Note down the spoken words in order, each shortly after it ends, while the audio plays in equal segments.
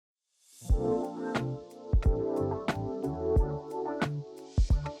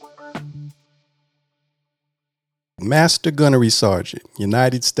Master Gunnery Sergeant,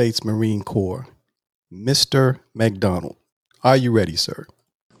 United States Marine Corps, Mr. McDonald. Are you ready, sir?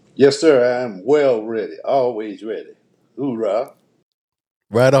 Yes, sir. I'm well ready. Always ready. Hoorah.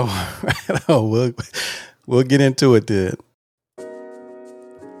 Right on. Right on. We'll get into it then.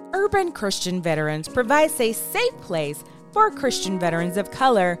 Urban Christian Veterans provides a safe place for Christian veterans of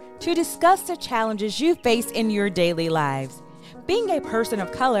color to discuss the challenges you face in your daily lives. Being a person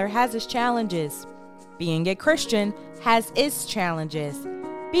of color has its challenges. Being a Christian has its challenges.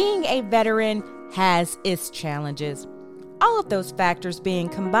 Being a veteran has its challenges. All of those factors being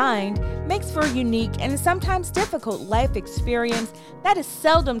combined makes for a unique and sometimes difficult life experience that is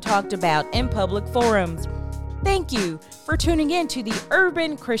seldom talked about in public forums. Thank you for tuning in to the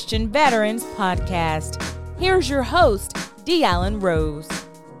Urban Christian Veterans Podcast. Here's your host, D. Allen Rose.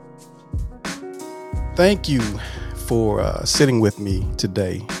 Thank you for sitting with me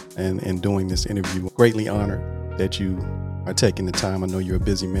today and doing this interview. Greatly honored that you are taking the time. I know you're a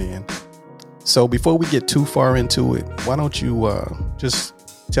busy man. So before we get too far into it, why don't you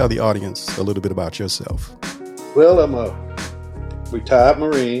just tell the audience a little bit about yourself? Well, I'm a retired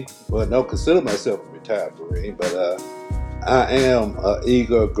Marine. Well, I don't consider myself a retired Marine, but I am an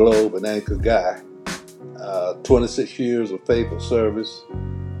eager, globe, and anchor guy. 26 years of faithful service.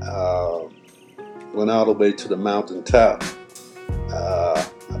 Went all the way to the mountaintop.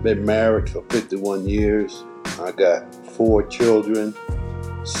 I've been married for 51 years. I got 4 children,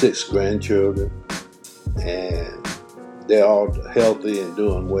 6 grandchildren, and they're all healthy and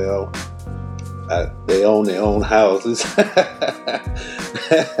doing well. They own their own houses,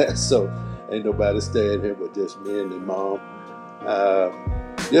 so ain't nobody staying here but just me and their mom.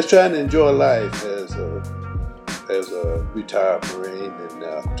 Just trying to enjoy life as a retired Marine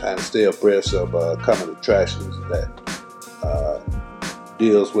and trying to stay abreast of common attractions that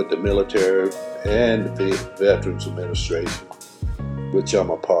deals with the military and the Veterans Administration, which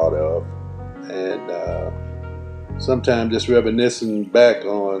I'm a part of. And sometimes just reminiscing back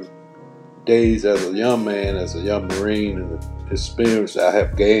on days as a young man, as a young Marine, and the experience I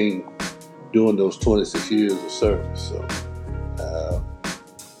have gained during those 26 years of service. So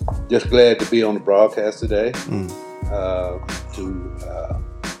just glad to be on the broadcast today to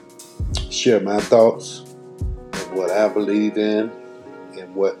share my thoughts and what I believe in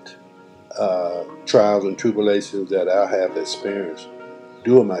and what trials and tribulations that I have experienced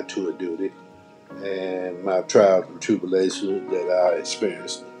doing my tour of duty and my trials and tribulations that I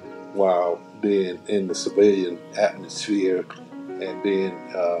experienced while being in the civilian atmosphere and being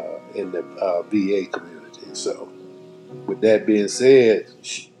in the VA community. So with that being said,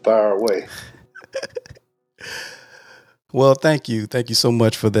 fire away. Well, thank you. Thank you so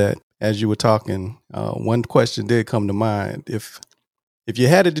much for that. As you were talking, one question did come to mind. If you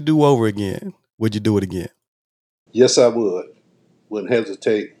had it to do over again, would you do it again? Yes, I would. Wouldn't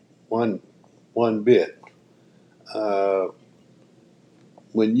hesitate one bit.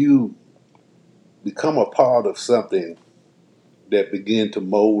 When you become a part of something that begin to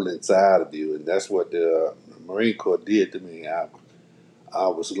mold inside of you, and that's what the Marine Corps did to me. I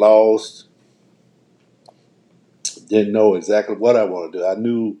was lost, didn't know exactly what I wanted to do. I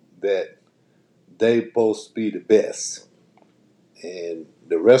knew that they supposed to be the best, and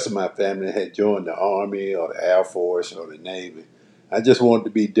the rest of my family had joined the Army or the Air Force or the Navy. I just wanted to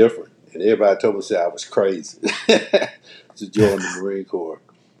be different, and everybody told me I was crazy to join the Marine Corps.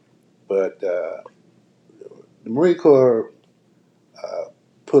 But the Marine Corps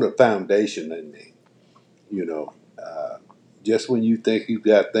put a foundation in me, you know. Just when you think you've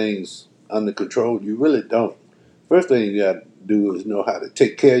got things under control, you really don't. First thing you got to do is know how to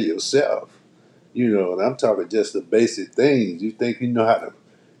take care of yourself. You know, and I'm talking just the basic things. You think you know how to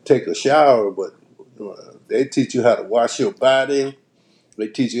take a shower, but they teach you how to wash your body. They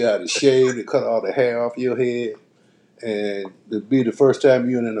teach you how to shave, to cut all the hair off your head. And to be the first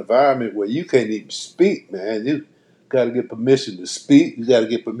time you're in an environment where you can't even speak, man. You got to get permission to speak. You got to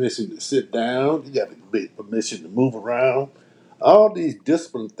get permission to sit down. You got to get permission to move around. All these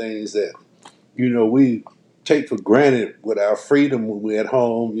discipline things that, you know, we take for granted with our freedom when we're at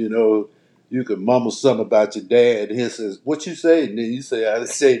home. You know, you can mumble something about your dad, and he says, "What you say?" And then you say, "I didn't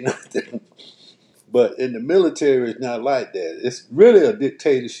say nothing." But in the military, it's not like that. It's really a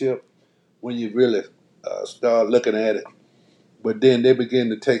dictatorship when you really start looking at it. But then they begin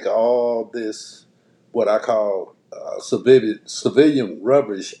to take all this, what I call civilian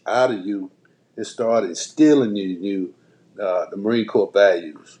rubbish out of you and start instilling in you the Marine Corps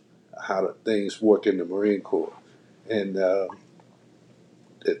values, how the things work in the Marine Corps. And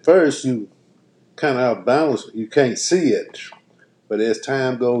at first you kind of out balance, you can't see it. But as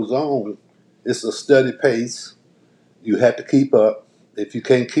time goes on, it's a steady pace. You have to keep up. If you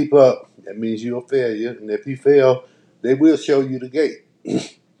can't keep up, that means you're a failure. And if you fail, they will show you the gate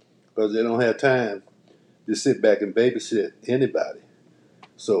because they don't have time to sit back and babysit anybody.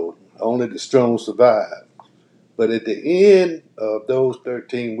 So only the strong survive. But at the end of those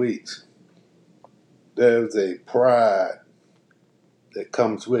 13 weeks, there's a pride that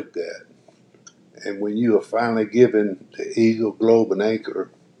comes with that. And when you are finally given the Eagle, Globe, and Anchor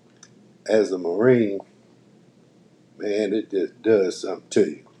as a Marine, man, it just does something to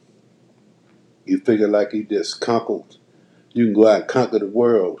you. You figure like you just conquered. You can go out and conquer the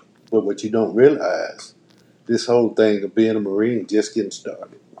world. But what you don't realize, this whole thing of being a Marine just getting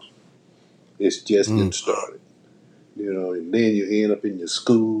started. It's just getting started. And then you end up in your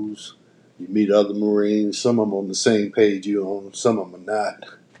schools. You meet other Marines. Some of them on the same page you're on. Some of them are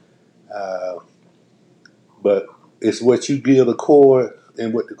not. But it's what you give the Corps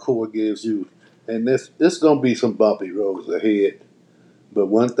and what the Corps gives you. And there's going to be some bumpy roads ahead. But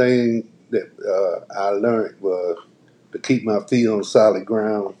one thing that I learned was to keep my feet on solid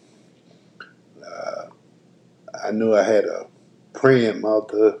ground. I knew I had a praying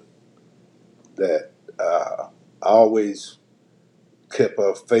mother that always kept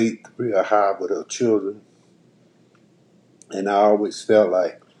her faith real high with her children. And I always felt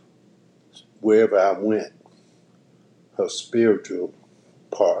like wherever I went, her spiritual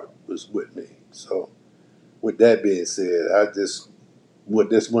part was with me. So with that being said, I just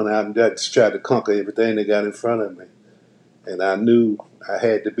went out and just tried to conquer everything that got in front of me. And I knew I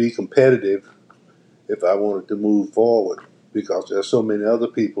had to be competitive if I wanted to move forward because there's so many other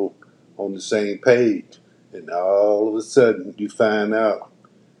people on the same page. And all of a sudden you find out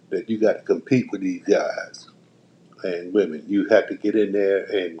that you got to compete with these guys and women. You have to get in there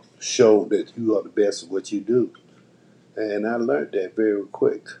and show that you are the best at what you do. And I learned that very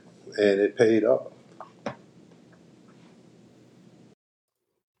quick, and it paid off.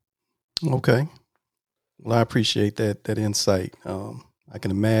 Okay. Well, I appreciate that insight. I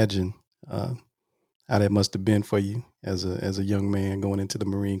can imagine how that must have been for you as a young man going into the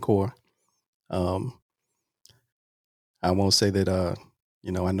Marine Corps. I won't say that I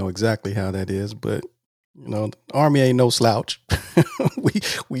know exactly how that is, but the Army ain't no slouch.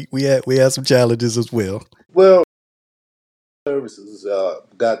 we had some challenges as well. Well, services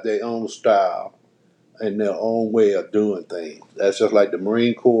got their own style and their own way of doing things. That's just like the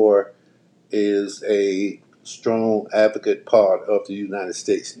Marine Corps is a strong advocate part of the United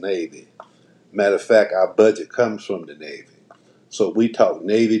States Navy. Matter of fact, our budget comes from the Navy. So we talk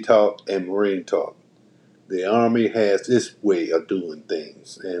Navy talk and Marine talk. The Army has this way of doing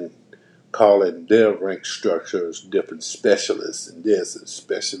things and calling their rank structures different specialists and this and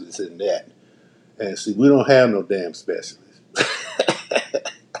specialists in that. And see, we don't have no damn specialists.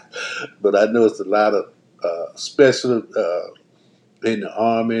 But I know it's a lot of specialists in the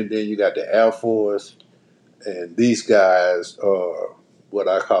Army, and then you got the Air Force, and these guys are what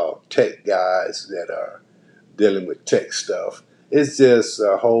I call tech guys that are dealing with tech stuff. It's just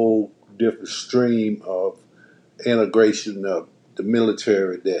a whole different stream of integration of the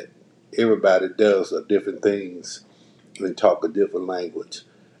military that everybody does different things and talk a different language.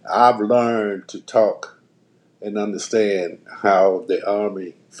 I've learned to talk and understand how the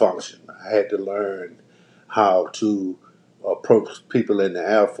Army functions. I had to learn how to approach people in the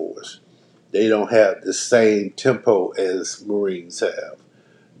Air Force. They don't have the same tempo as Marines have.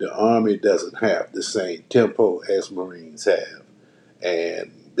 The Army doesn't have the same tempo as Marines have.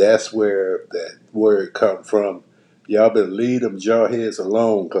 And that's where that word comes from. Y'all better leave them jarheads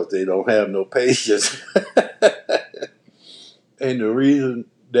alone because they don't have no patience. And the reason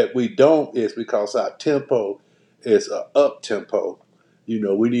that we don't is because our tempo is a up tempo.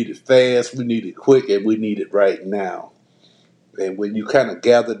 We need it fast, we need it quick, and we need it right now. And when you kind of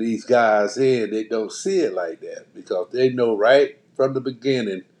gather these guys in, they don't see it like that because they know right from the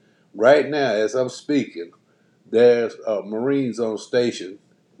beginning, right now as I'm speaking, there's Marines on station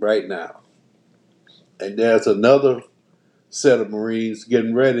right now. And there's another set of Marines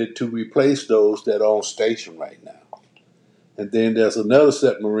getting ready to replace those that are on station right now. And then there's another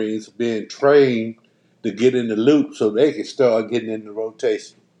set of Marines being trained to get in the loop so they can start getting in the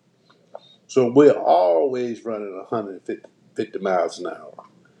rotation. So we're always running 150 miles an hour.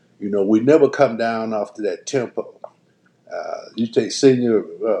 We never come down off to that tempo. You take senior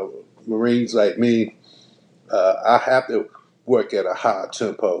Marines like me, I have to work at a high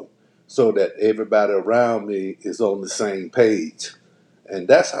tempo so that everybody around me is on the same page. And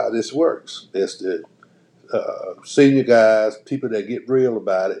that's how this works. It's the senior guys, people that get real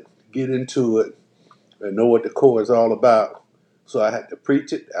about it, get into it, and know what the Corps is all about. So I have to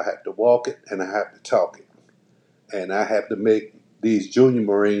preach it, I have to walk it, and I have to talk it. and I have to make these junior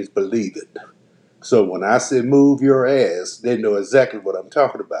Marines believe it. So when I say move your ass, they know exactly what I'm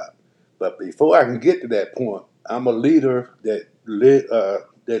talking about. But before I can get to that point, I'm a leader that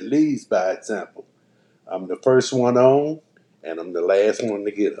leads by example. I'm the first one on, and I'm the last one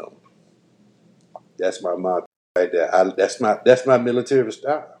to get on. That's my motto right there. That's my military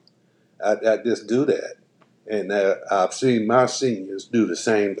style. I just do that, and I've seen my seniors do the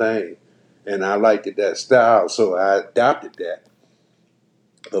same thing, and I liked that style, so I adopted that.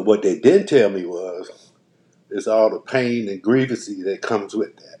 But what they didn't tell me was it's all the pain and grievancy that comes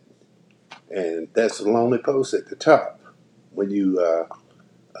with that, and that's the lonely post at the top when you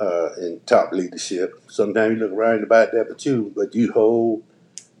in top leadership. Sometimes you look around about that, but you hold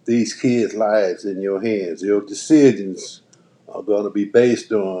these kids' lives in your hands. Your decisions are going to be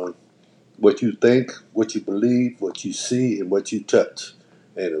based on what you think, what you believe, what you see, and what you touch.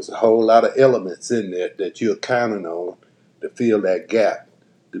 And there's a whole lot of elements in there that you're counting on to fill that gap,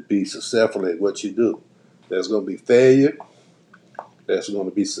 to be successful at what you do. There's going to be failure, there's going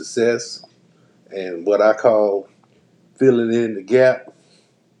to be success, and what I call filling in the gap.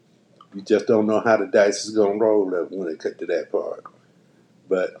 You just don't know how the dice is going to roll when it cut to that part.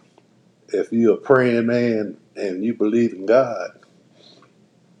 But if you're a praying man and you believe in God,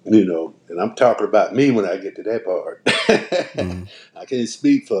 and I'm talking about me when I get to that part. I can't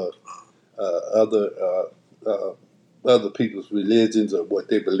speak for other people's religions or what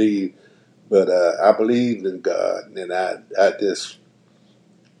they believe, but I believed in God, and I just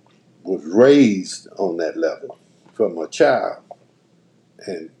was raised on that level from a child.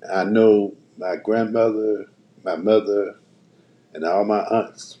 And I know my grandmother, my mother, and all my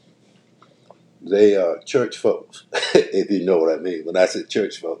aunts, they are church folks, if you know what I mean. When I say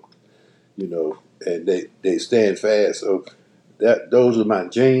church folks, and they stand fast. So those are my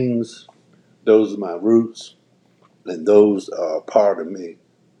genes, those are my roots, and those are part of me.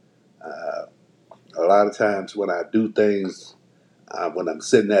 A lot of times when I do things, when I'm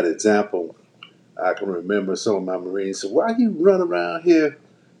setting that example, I can remember some of my Marines say, "Why you run around here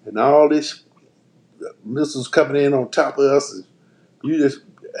and all this missiles coming in on top of us, and you just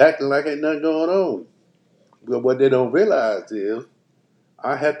acting like ain't nothing going on?" But what they don't realize is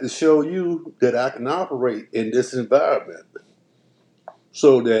I have to show you that I can operate in this environment,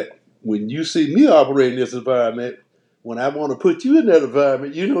 so that when you see me operate in this environment, when I want to put you in that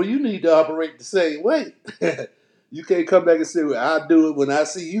environment, you need to operate the same way. You can't come back and say, "Well, I do it when I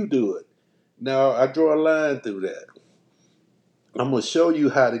see you do it." Now, I draw a line through that. I'm going to show you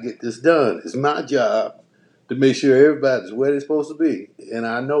how to get this done. It's my job to make sure everybody's where they're supposed to be. And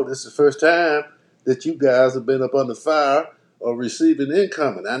I know this is the first time that you guys have been up under fire or receiving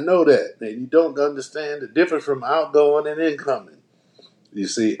incoming. I know that. And you don't understand the difference from outgoing and incoming. You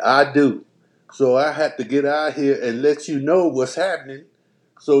see, I do. So I have to get out here and let you know what's happening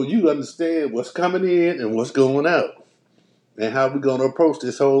so you understand what's coming in and what's going out and how we're going to approach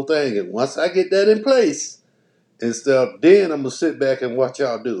this whole thing. And once I get that in place and stuff, then I'm going to sit back and watch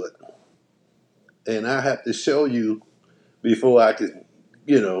y'all do it. And I have to show you before I can,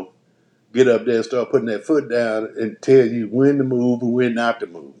 get up there and start putting that foot down and tell you when to move and when not to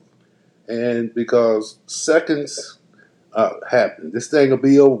move. And because seconds happen, this thing will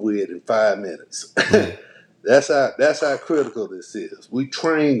be over with in 5 minutes. That's how critical this is. We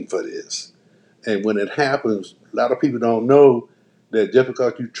train for this. And when it happens, a lot of people don't know that just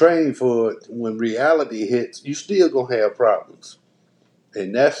because you train for it, when reality hits, you still gonna have problems.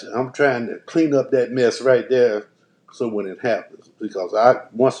 And I'm trying to clean up that mess right there, so when it happens, because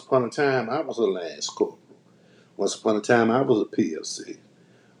once upon a time I was a Lance Corporal. Once upon a time I was a PLC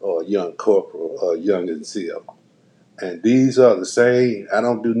or a young corporal or a young NCO. And these are the same. I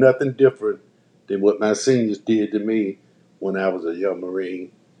don't do nothing different than what my seniors did to me when I was a young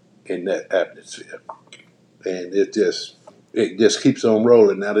Marine in that atmosphere. And it just keeps on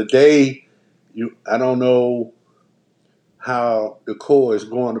rolling. Now today, I don't know how the Corps is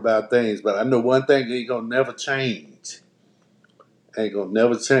going about things, but I know one thing ain't gonna never change. Ain't gonna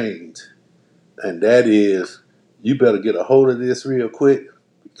never change. And that is, you better get a hold of this real quick,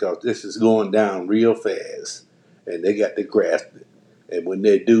 because this is going down real fast. And they got to grasp it. And when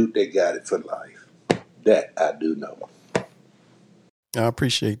they do, they got it for life. That I do know. I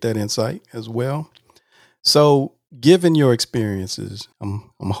appreciate that insight as well. So, given your experiences,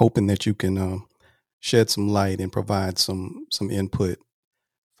 I'm hoping that you can shed some light and provide some input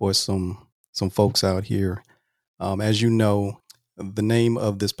for some folks out here. As you know, the name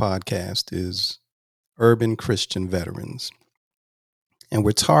of this podcast is Urban Christian Veterans, and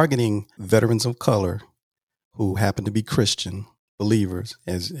we're targeting veterans of color who happen to be Christian believers,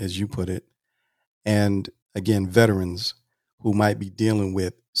 as you put it. And again, veterans who might be dealing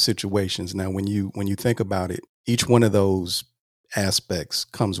with situations. Now, when you think about it, each one of those aspects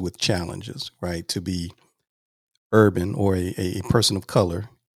comes with challenges, right? To be urban or a person of color,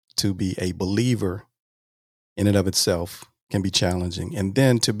 to be a believer in and of itself can be challenging. And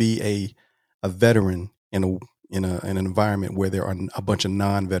then to be a veteran in an environment where there are a bunch of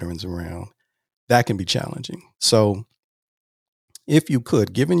non-veterans around, that can be challenging. So if you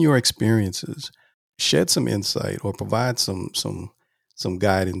could, given your experiences, shed some insight or provide some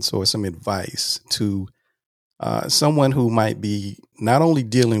guidance or some advice to someone who might be not only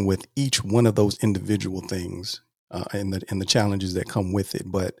dealing with each one of those individual things and the challenges that come with it,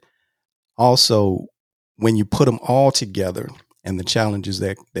 but also when you put them all together and the challenges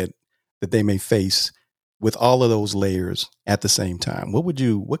that they may face with all of those layers at the same time.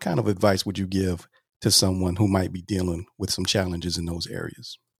 What kind of advice would you give to someone who might be dealing with some challenges in those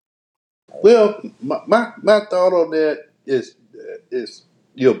areas? Well, my thought on that is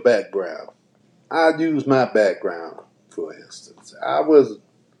your background. I use my background, for instance. I was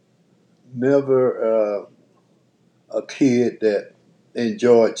never a kid that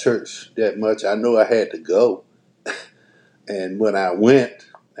enjoyed church that much. I know I had to go. And when I went,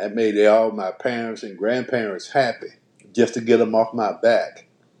 that made all my parents and grandparents happy just to get them off my back.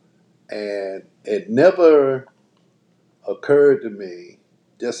 And it never occurred to me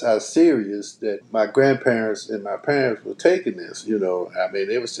just how serious that my grandparents and my parents were taking this. I mean,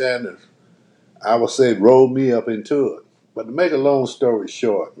 they were trying to, I would say, roll me up into it. But to make a long story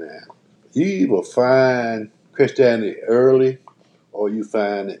short, man, you either find Christianity early or you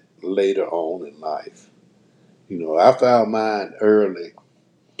find it later on in life. I found mine early,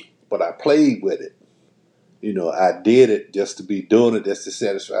 but I played with it. I did it just to be doing it, just to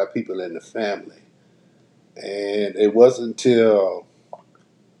satisfy people in the family. And it wasn't until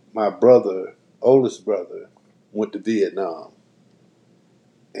my oldest brother, went to Vietnam.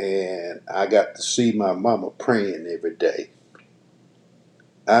 And I got to see my mama praying every day.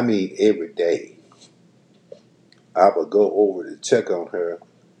 I mean, every day. I would go over to check on her.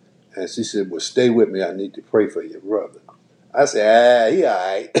 And she said, well, stay with me. I need to pray for your brother. I said, he all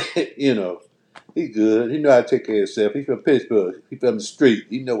right. He good. He know how to take care of himself. He from Pittsburgh. He from the street.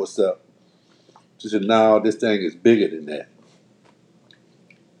 He know what's up. She said, no, this thing is bigger than that.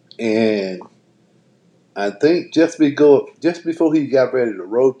 And I think just before he got ready to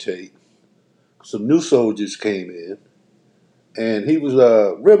rotate, some new soldiers came in, and he was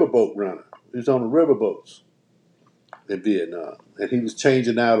a riverboat runner. He was on the riverboats in Vietnam, and he was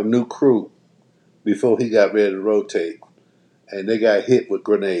changing out a new crew before he got ready to rotate, and they got hit with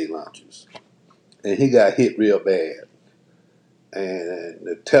grenade launchers, and he got hit real bad. And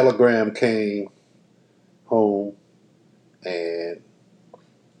the telegram came home, and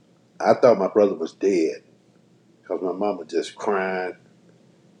I thought my brother was dead because my mama just crying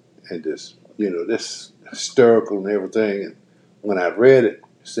and just, this hysterical and everything. And when I read it,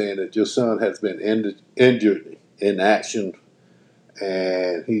 saying that your son has been injured in action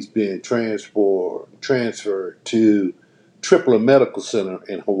and he's being transferred to Tripler Medical Center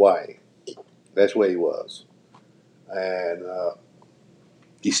in Hawaii. That's where he was. And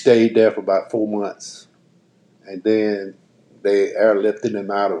he stayed there for about 4 months. And then they airlifted him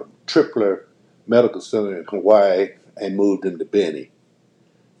out of Tripler Medical Center in Hawaii and moved him to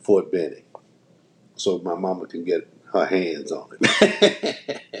Fort Benning, so my mama can get her hands on it.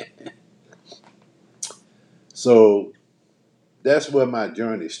 So that's where my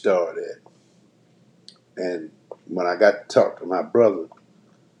journey started. And when I got to talk to my brother,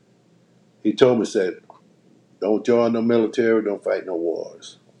 he told me, said, don't join no military, don't fight no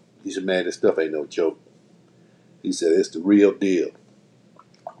wars. He said, man, this stuff ain't no joke. He said, it's the real deal.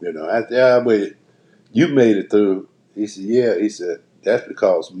 I said, but you made it through. He said, yeah. He said, that's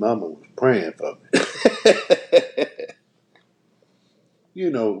because mama was praying for me.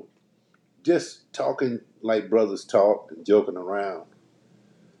 Just talking like brothers talk and joking around.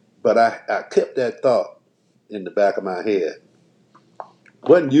 But I kept that thought in the back of my head.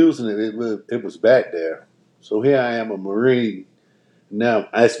 Wasn't using it. It was back there. So here I am, a Marine. Now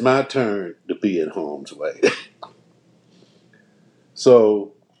it's my turn to be in harm's way.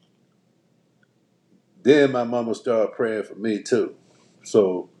 So then my mama started praying for me too.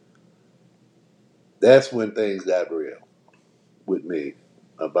 So that's when things got real with me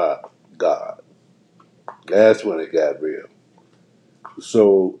about God. That's when it got real.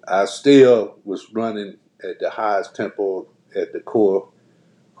 So I still was running at the highest tempo at the Corps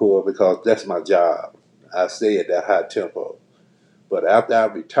because that's my job. I stay at that high tempo. But after I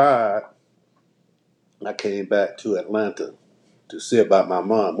retired, I came back to Atlanta to see about my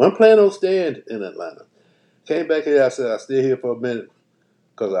mom. I wasn't planning on staying in Atlanta. Came back here. I said, I stay here for a minute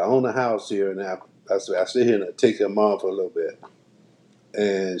because I own a house here, and I said, I stay here and I take care of Mom for a little bit.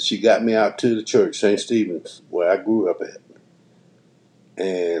 And she got me out to the church, St. Stephen's, where I grew up at.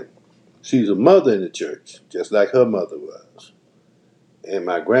 And she's a mother in the church, just like her mother was. And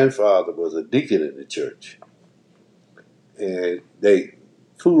my grandfather was a deacon in the church. And they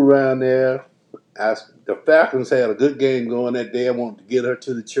flew around there. The Falcons had a good game going that day. I wanted to get her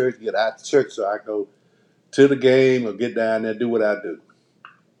to the church, get out to church so I go to the game or get down there, do what I do.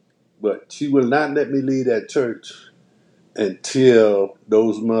 But she will not let me leave that church until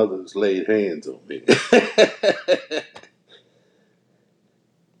those mothers laid hands on me.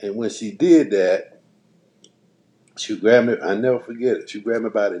 And when she did that, she grabbed me, I never forget it, she grabbed me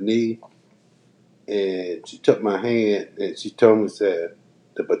by the knee and she took my hand and she told me, said,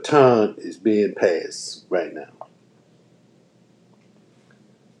 the baton is being passed right now.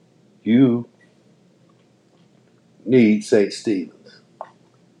 You need St. Stephen's,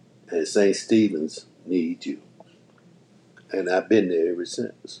 and St. Stephen's needs you. And I've been there ever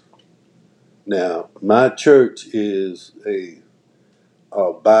since. Now, my church is a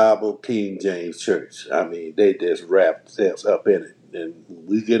Bible King James church. I mean, they just wrap themselves up in it. And when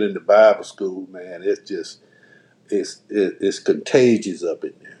we get into Bible school, man, it's just, it's contagious up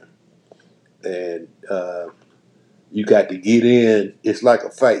in there. And you got to get in. It's like a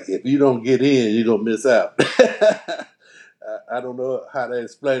fight. If you don't get in, you're going to miss out. I don't know how to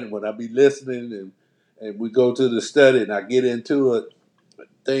explain it. When I be listening and we go to the study and I get into it,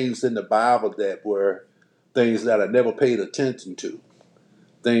 things in the Bible that were things that I never paid attention to,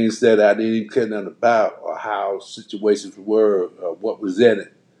 things that I didn't even care nothing about, or how situations were, or what was in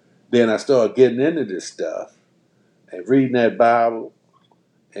it. Then I started getting into this stuff and reading that Bible,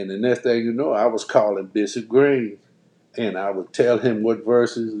 and the next thing you know, I was calling Bishop Green, and I would tell him what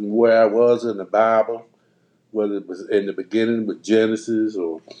verses and where I was in the Bible, whether it was in the beginning with Genesis,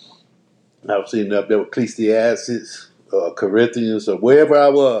 or I was sitting up there with Ecclesiastes, or Corinthians, or wherever I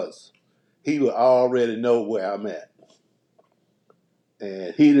was. He would already know where I'm at.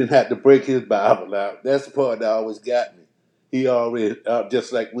 And he didn't have to break his Bible out. That's the part that always got me. He already,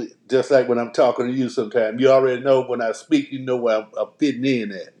 just like when I'm talking to you sometimes, you already know when I speak, you know where I'm fitting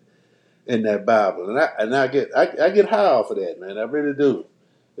in at in that Bible. And I get high off of that, man. I really do.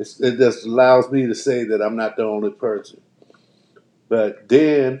 It just allows me to say that I'm not the only person. But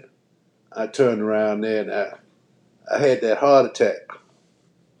then I turned around there and I had that heart attack.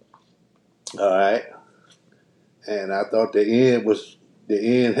 All right. And I thought the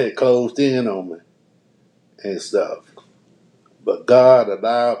end had closed in on me and stuff. But God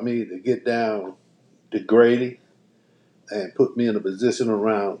allowed me to get down to Grady and put me in a position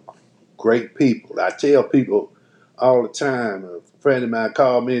around great people. I tell people all the time, a friend of mine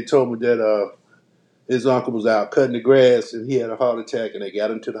called me and told me that his uncle was out cutting the grass and he had a heart attack and they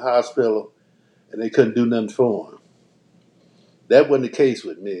got him to the hospital and they couldn't do nothing for him. That wasn't the case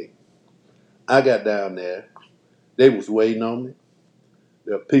with me. I got down there. They was waiting on me.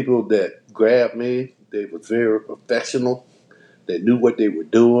 There were people that grabbed me. They were very professional. They knew what they were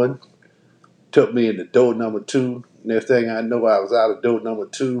doing. Took me into door number 2. Next thing I know, I was out of door number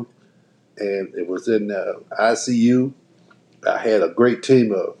 2, and it was in the ICU. I had a great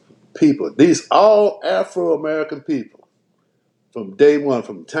team of people. These all Afro-American people. From day one,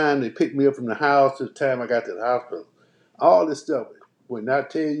 from the time they picked me up from the house to the time I got to the hospital. All this stuff. When I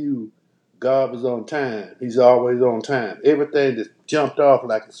tell you God was on time, he's always on time. Everything just jumped off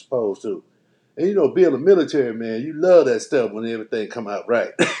like it's supposed to. And you know, being a military man, you love that stuff when everything come out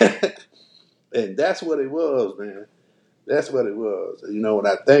right. And that's what it was, man. That's what it was. You know, when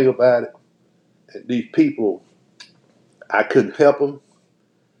I think about it, and these people, I couldn't help them.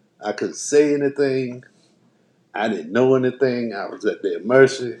 I couldn't say anything. I didn't know anything. I was at their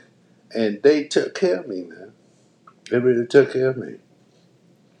mercy. And they took care of me, man. They really took care of me.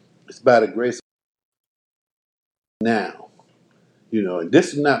 It's by the grace of now. You know, and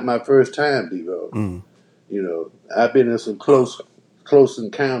this is not my first time, Devo. You know, I've been in some close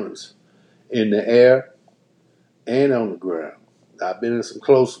encounters in the air and on the ground. I've been in some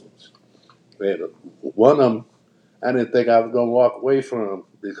close ones. And one of them, I didn't think I was going to walk away from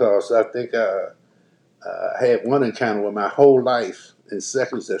because I think I had one encounter where my whole life in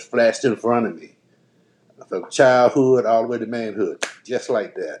seconds just flashed in front of me. From childhood all the way to manhood, just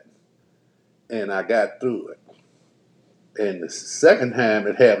like that. And I got through it. And the second time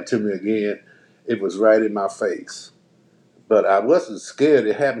it happened to me again, it was right in my face. But I wasn't scared.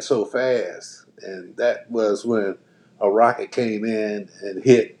 It happened so fast. And that was when a rocket came in and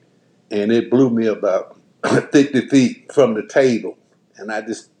hit, and it blew me about 50 feet from the table. And I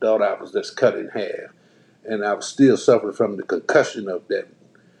just thought I was just cut in half. and I was still suffering from the concussion of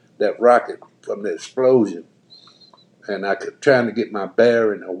that rocket from the explosion, and I kept trying to get my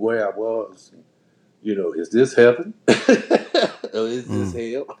bearing of where I was. Is this heaven or is this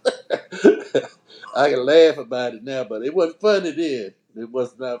hell? I can laugh about it now, but it wasn't funny then. It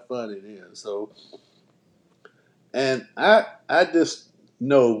was not funny then. So, and I just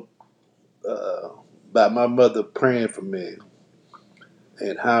know by my mother praying for me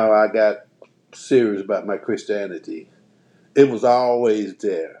and how I got serious about my Christianity. It was always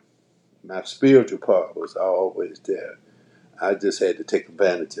there. My spiritual part was always there. I just had to take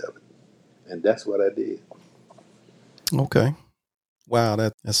advantage of it. And that's what I did. Okay. Wow,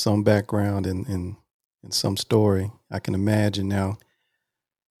 that's some background and some story. I can imagine now,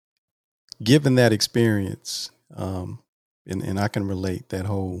 given that experience, and I can relate that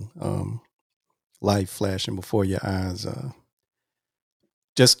whole life flashing before your eyes.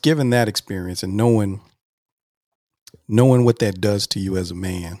 Just given that experience and knowing what that does to you as a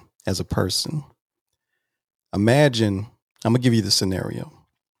man, as a person. Imagine, I'm gonna give you the scenario.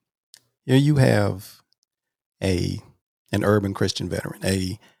 Here you have an urban Christian veteran,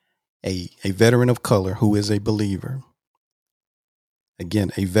 a veteran of color who is a believer.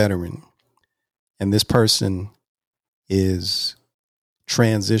 Again, a veteran. And this person is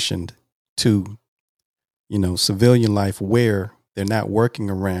transitioned to, civilian life where they're not working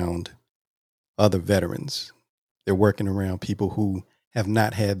around other veterans. They're working around people who have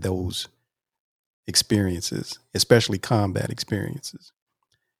not had those experiences, especially combat experiences.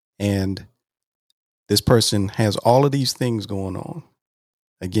 And this person has all of these things going on.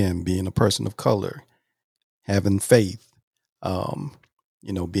 Again, being a person of color, having faith,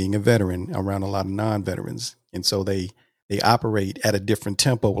 being a veteran around a lot of non-veterans. And so they operate at a different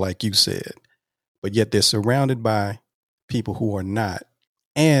tempo, like you said, but yet they're surrounded by people who are not.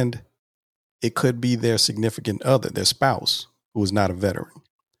 And it could be their significant other, their spouse, who is not a veteran.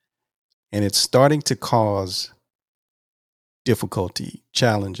 And it's starting to cause difficulty,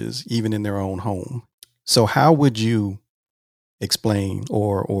 challenges, even in their own home. So how would you explain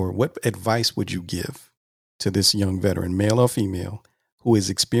or what advice would you give to this young veteran, male or female, who is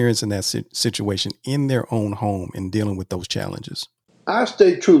experiencing that situation in their own home and dealing with those challenges? I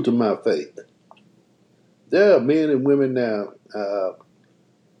stay true to my faith. There are men and women now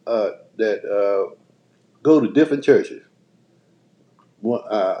that go to different churches.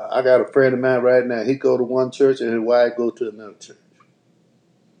 I got a friend of mine right now. He go to one church and his wife go to another church.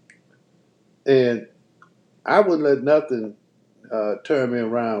 And I wouldn't let nothing turn me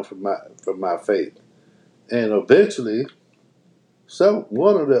around from my faith. And eventually,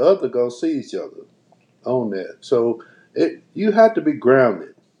 one or the other gonna see each other on that. So you have to be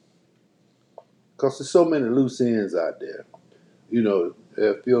grounded because there's so many loose ends out there.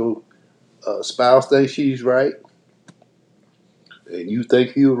 If your spouse thinks she's right and you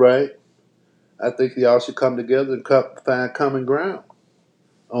think you're right, I think y'all should come together and find common ground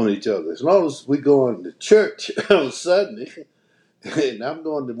on each other. As long as we going to church on Sunday, and I'm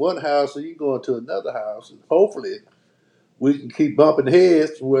going to one house and you going to another house, and hopefully we can keep bumping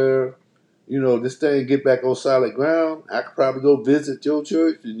heads where, this thing get back on solid ground. I could probably go visit your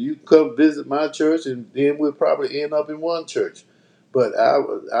church and you come visit my church, and then we'll probably end up in one church. But I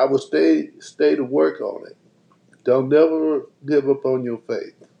would stay to work on it. Don't never give up on your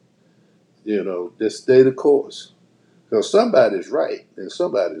faith. Just stay the course. Because somebody's right and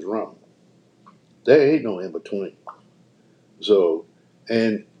somebody's wrong. There ain't no in between. So,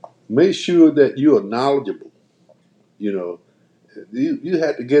 and make sure that you are knowledgeable. You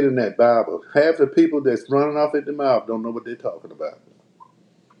have to get in that Bible. Half the people that's running off at the mouth don't know what they're talking about.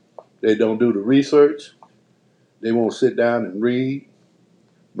 They don't do the research. They won't sit down and read.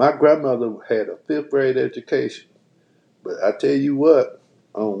 My grandmother had a 5th grade education. But I tell you what,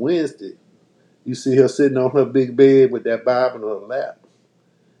 on Wednesday, you see her sitting on her big bed with that Bible on her lap.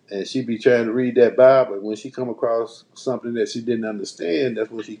 And she be trying to read that Bible. And when she come across something that she didn't understand,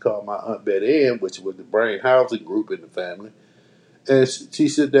 that's what she called my Aunt Betty Ann, which was the brain housing group in the family. And she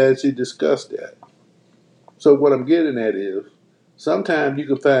sit there and she discussed that. So what I'm getting at is, sometimes you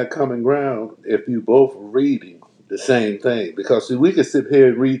can find common ground if you both are reading the same thing. Because see, we can sit here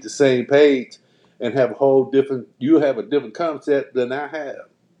and read the same page and have you have a different concept than I have.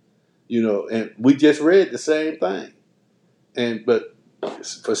 And we just read the same thing. But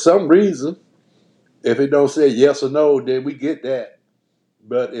for some reason, if it don't say yes or no, then we get that.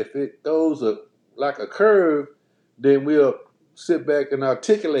 But if it goes like a curve, then we'll sit back and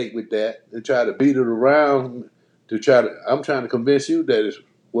articulate with that and try to beat it around I'm trying to convince you that it's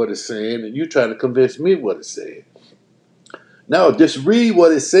what it's saying, and you trying to convince me what it's saying. No, just read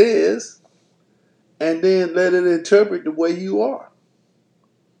what it says and then let it interpret the way you are.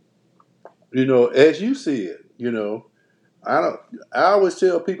 As you see it. I don't. I always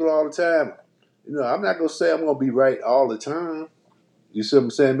tell people all the time. I'm not gonna say I'm gonna be right all the time. You see what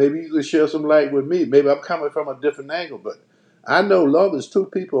I'm saying? Maybe you could share some light with me. Maybe I'm coming from a different angle, but I know long as two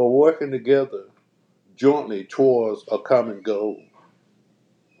people are working together jointly towards a common goal,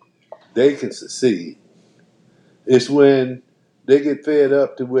 they can succeed. It's when they get fed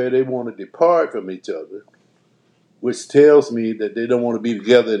up to where they want to depart from each other, which tells me that they don't want to be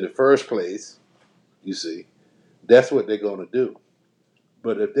together in the first place. You see, that's what they're going to do.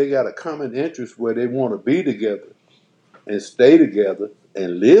 But if they got a common interest where they want to be together and stay together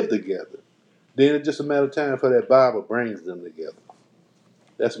and live together, then it's just a matter of time for that Bible brings them together.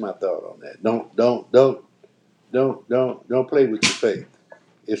 That's my thought on that. Don't play with your faith.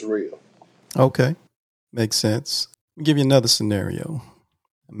 It's real. Okay. Makes sense. I'll give you another scenario.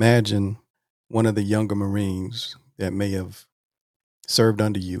 Imagine one of the younger Marines that may have served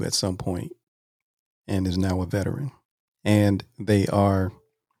under you at some point and is now a veteran. And they are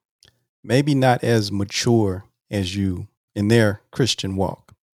maybe not as mature as you in their Christian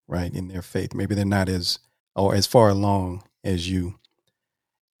walk, right? In their faith. Maybe they're not as far along as you.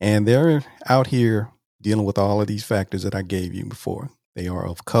 And they're out here dealing with all of these factors that I gave you before. They are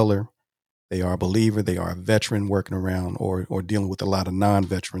of color. They are a believer. They are a veteran working around or dealing with a lot of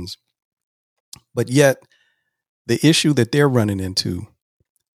non-veterans. But yet the issue that they're running into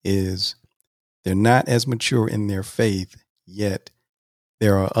is they're not as mature in their faith, yet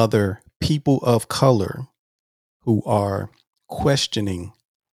there are other people of color who are questioning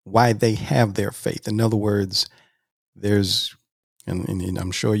why they have their faith. In other words, there's, and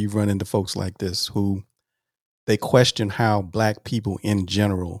I'm sure you've run into folks like this who they question how Black people in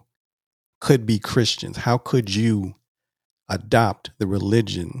general could be Christians. How could you adopt the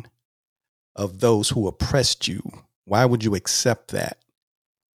religion of those who oppressed you? Why would you accept that?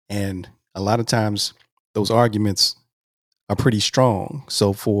 And a lot of times those arguments are pretty strong.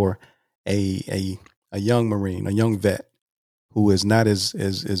 So for a young Marine, a young vet who is not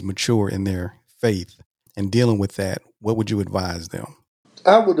as mature in their faith and dealing with that, what would you advise them?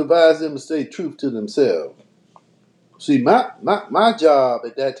 I would advise them to stay true to themselves. See, my job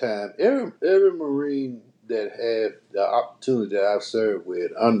at that time, every Marine that had the opportunity that I've served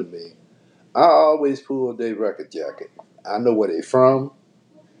with under me, I always pulled their record jacket. I know where they're from.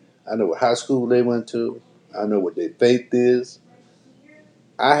 I know what high school they went to. I know what their faith is.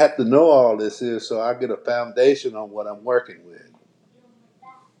 I have to know all this here so I get a foundation on what I'm working with.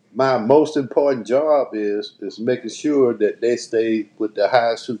 My most important job is making sure that they stay with the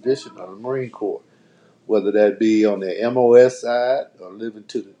highest tradition of the Marine Corps, whether that be on the MOS side or living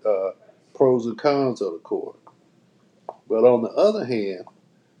to the pros and cons of the Corps. But on the other hand,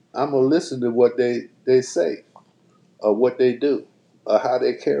 I'm going to listen to what they say or what they do or how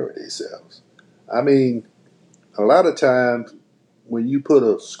they carry themselves. I mean, a lot of times when you put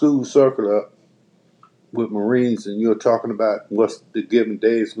a school circle up with Marines and you're talking about what the given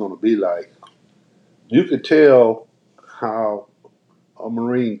day is going to be like, you can tell how a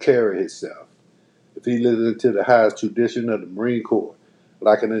Marine carry himself. If he lives into the highest tradition of the Marine Corps,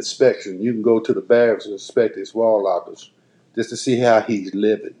 like an inspection, you can go to the barracks and inspect his wall lockers just to see how he's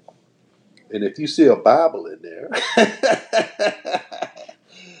living. And if you see a Bible in there,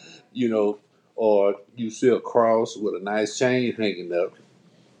 or you see a cross with a nice chain hanging up,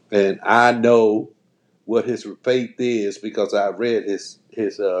 and I know what his faith is because I read his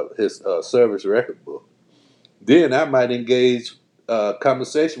service record book, then I might engage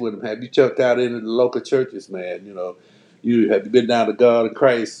conversation with him. Have you checked out any of the local churches, man? Have you been down to God in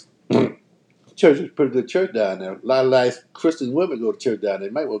Christ? Church is a pretty good church down there. A lot of nice Christian women go to church down there.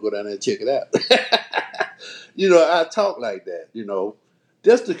 You might want to go down there and check it out. I talk like that,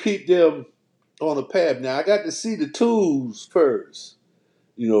 just to keep them on the path. Now, I got to see the tools first.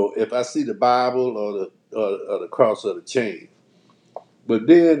 If I see the Bible or the cross or the chain. But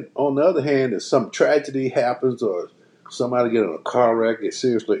then, on the other hand, if some tragedy happens or somebody get in a car wreck, get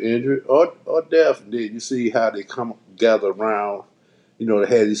seriously injured, or death, then you see how they come gather around. They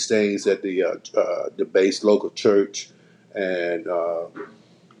have these things at the base local church, and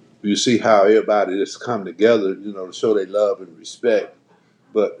you see how everybody just come together, to show their love and respect.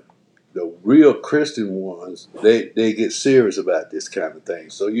 But the real Christian ones, they get serious about this kind of thing.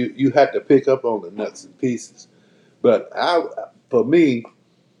 So you have to pick up on the nuts and pieces. But for me,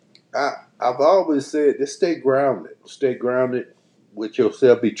 I've always said, just stay grounded. Stay grounded with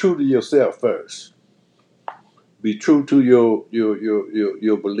yourself. Be true to yourself first. Be true to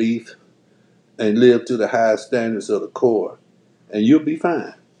your belief and live to the highest standards of the Corps. And you'll be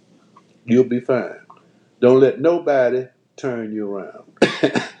fine. You'll be fine. Don't let nobody turn you around.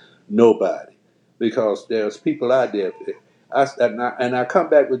 Nobody. Because there's people out there. I come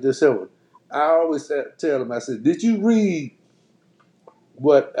back with this one. I always tell them, I said, did you read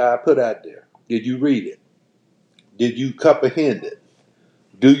what I put out there? Did you read it? Did you comprehend it?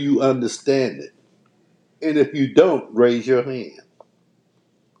 Do you understand it? And if you don't, raise your hand.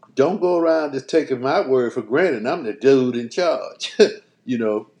 Don't go around just taking my word for granted. I'm the dude in charge.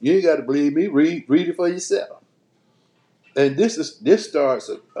 You ain't got to believe me. Read it for yourself. And this starts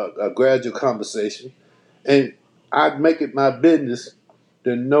a gradual conversation. And I make it my business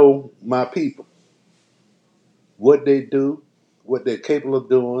to know my people, what they do, what they're capable of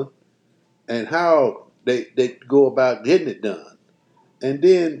doing, and how they go about getting it done. And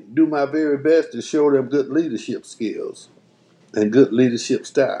then do my very best to show them good leadership skills and good leadership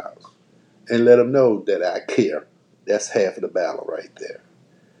styles. And let them know that I care. That's half of the battle right there.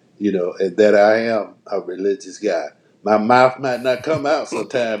 And that I am a religious guy. My mouth might not come out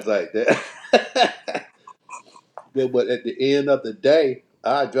sometimes like that. But at the end of the day,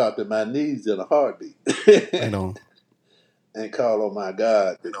 I drop to my knees in a heartbeat. Right on. And call on my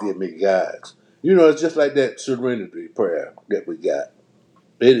God to give me guidance. It's just like that serenity prayer that we got.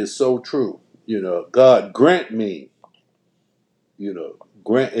 It is so true. God grant me.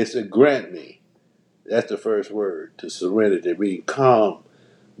 Grant me. That's the first word to serenity, being calm,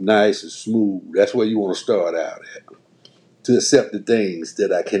 nice and smooth. That's where you want to start out at. To accept the things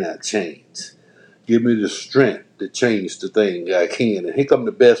that I cannot change. Give me the strength to change the things I can. And here come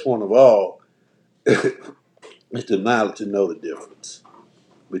the best one of all. It's the knowledge to know the difference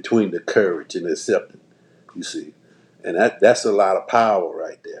between the courage and acceptance, you see. And that's a lot of power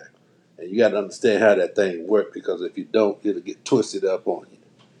right there. And you got to understand how that thing works, because if you don't, it'll get twisted up on you.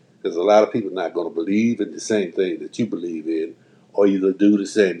 Because a lot of people are not going to believe in the same thing that you believe in, or you'll do the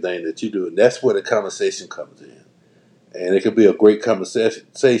same thing that you do. And that's where the conversation comes in. And it could be a great conversation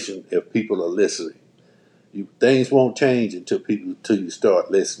if people are listening. Things won't change until you start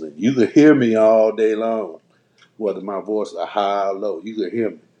listening. You can hear me all day long, whether my voice is high or low. You can hear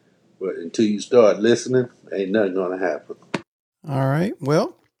me. But until you start listening, ain't nothing going to happen. All right.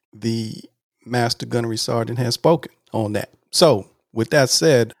 Well, the Master Gunnery Sergeant has spoken on that. So with that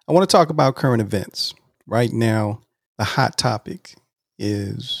said, I want to talk about current events. Right now, the hot topic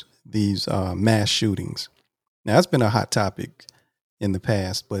is these mass shootings. Now, it's been a hot topic in the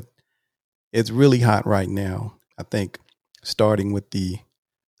past, but it's really hot right now. I think starting with the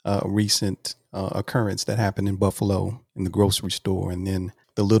recent occurrence that happened in Buffalo in the grocery store, and then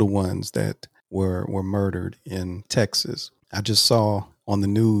the little ones that were murdered in Texas. I just saw on the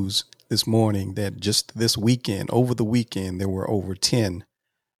news this morning that just this weekend, over the weekend, there were over 10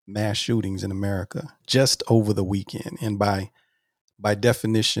 mass shootings in America just over the weekend. And by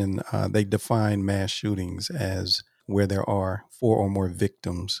definition, they define mass shootings as where there are 4 or more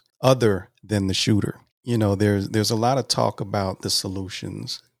victims other than the shooter. There's a lot of talk about the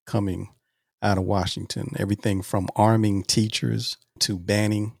solutions coming out of Washington, everything from arming teachers to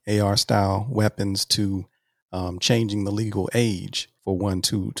banning AR-style weapons to changing the legal age for one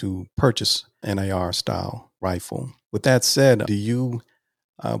to purchase an AR-style rifle. With that said, do you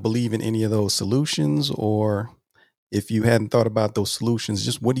believe in any of those solutions? Or if you hadn't thought about those solutions,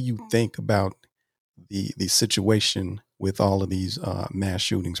 just what do you think about the situation with all of these mass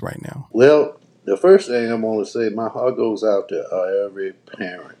shootings right now? Well, the first thing I'm going to say, my heart goes out to every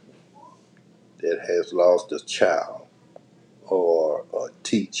parent that has lost a child or a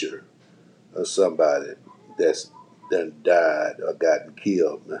teacher or somebody that's done died or gotten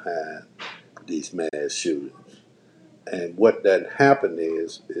killed behind these mass shootings. And what that happened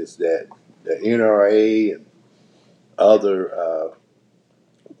is that the NRA and other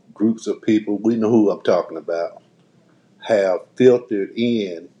groups of people, we know who I'm talking about, have filtered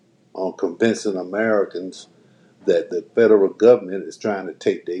in on convincing Americans that the federal government is trying to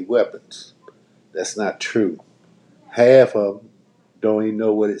take their weapons. That's not true. Half of them don't even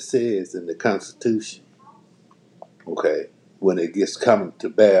know what it says in the Constitution. Okay, when it gets coming to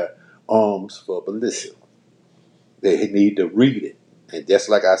bear arms for militia, they need to read it. And just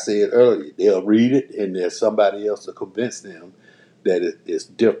like I said earlier, they'll read it and there's somebody else to convince them that it's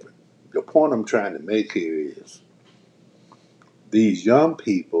different. The point I'm trying to make here is these young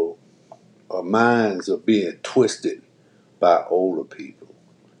people, minds are being twisted by older people.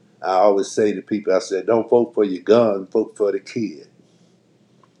 I always say to people, I said, don't vote for your gun, vote for the kid.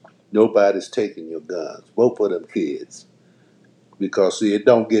 Nobody's taking your guns. Vote for them kids. Because, see, it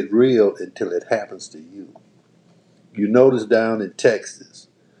don't get real until it happens to you. You notice down in Texas,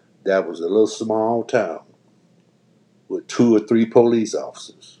 that was a little small town with 2 or 3 police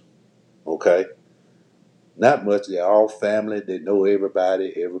officers. Okay? Not much. They're all family. They know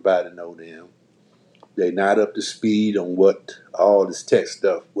everybody. Everybody know them. They're not up to speed on what all this tech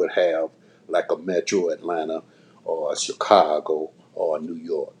stuff would have, like a Metro Atlanta or a Chicago or a New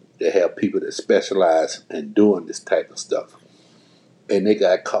York. They have people that specialize in doing this type of stuff. And they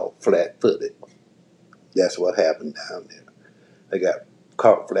got caught flat-footed. That's what happened down there. They got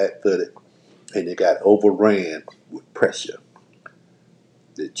caught flat-footed, and they got overran with pressure.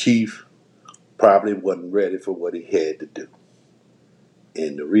 The chief probably wasn't ready for what he had to do.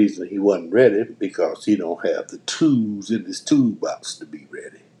 And the reason he wasn't ready, because he don't have the tools in his toolbox to be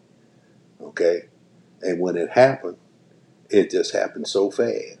ready. Okay? And when it happened, it just happened so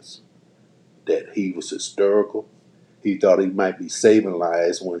fast that he was hysterical. He thought he might be saving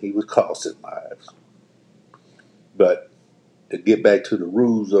lives when he was costing lives. But to get back to the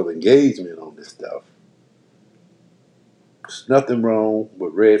rules of engagement on this stuff, there's nothing wrong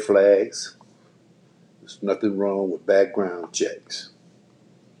with red flags. There's nothing wrong with background checks.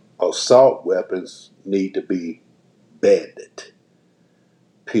 Assault weapons need to be banned.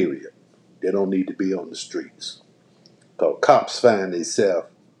 Period. They don't need to be on the streets. So cops find themselves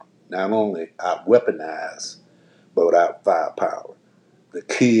not only out weaponized, but without firepower. The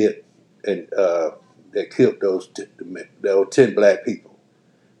kid that killed those 10 black people,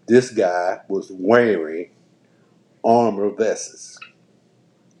 this guy was wearing armor vests.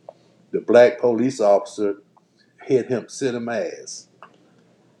 The black police officer hit him, sent him ass,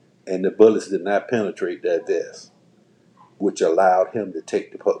 and the bullets did not penetrate that vest, which allowed him to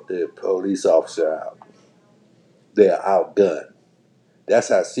take the police officer out. They're outgunned. That's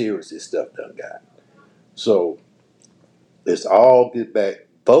how serious this stuff done got. So it's all get back,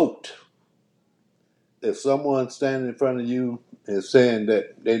 vote. If someone's standing in front of you and saying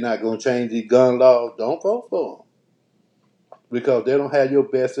that they're not going to change these gun laws, don't vote for them. Because they don't have your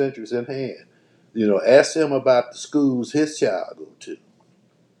best interest in hand. You know, ask him about the schools his child go to.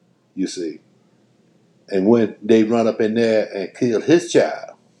 You see. And when they run up in there and kill his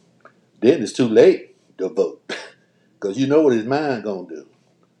child, then it's too late to vote. Because you know what his mind going to do.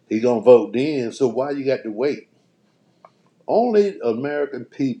 He going to vote then, so why you got to wait? Only American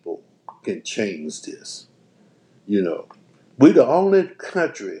people can change this. You know, we the only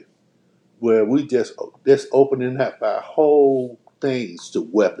country where we just opening up our whole things to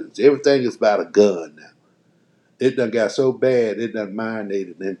weapons. Everything is about a gun now. It done got so bad, it done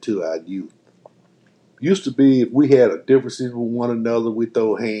marinated into our youth. Used to be, if we had a differences with one another, we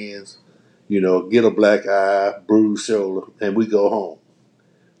throw hands, you know, get a black eye, bruised shoulder, and we go home.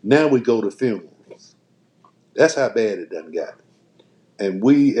 Now we go to funerals. That's how bad it done got. And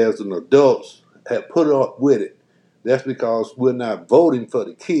we, as an adults, have put up with it. That's because we're not voting for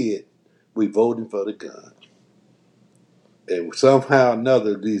the kid, we're voting for the gun. And somehow or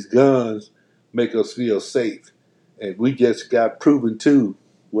another, these guns make us feel safe. And we just got proven too.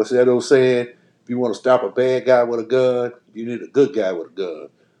 What's that old saying? If you want to stop a bad guy with a gun, you need a good guy with a gun.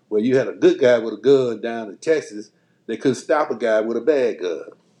 Well, you had a good guy with a gun down in Texas. They couldn't stop a guy with a bad gun.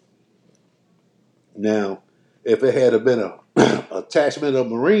 Now, if it had been an attachment of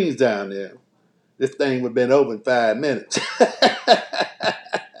Marines down there, this thing would have been over in 5 minutes.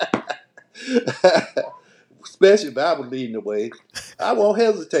 Especially if I was leading the way, I won't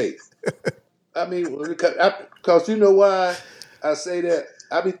hesitate. I mean, because you know why I say that?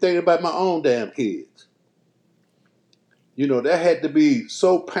 I be thinking about my own damn kids. You know, that had to be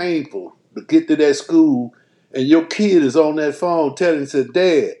so painful to get to that school, and your kid is on that phone telling you,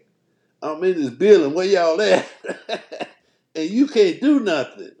 Dad, I'm in this building, where y'all at? And you can't do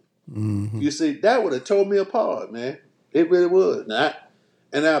nothing. Mm-hmm. You see, that would have tore me apart, man. It really would.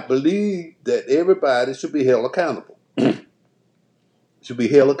 And I believe that everybody should be held accountable. Should be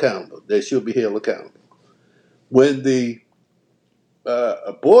held accountable. They should be held accountable. When the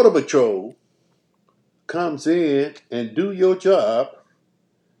Border Patrol comes in and do your job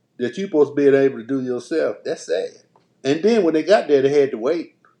that you're supposed to be able to do yourself, that's sad. And then when they got there, they had to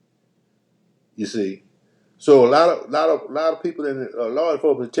wait. You see, so a lot of people in law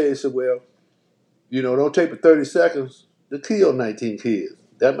enforcement tell you, say, well, you know, don't take but 30 seconds to kill 19 kids.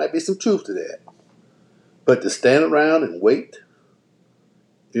 There might be some truth to that. But to stand around and wait,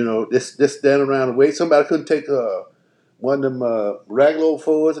 you know, just stand around and wait. Somebody couldn't take one of them regular old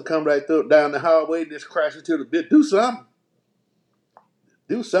Fords and come right through down the hallway and just crash into the bit. Do something.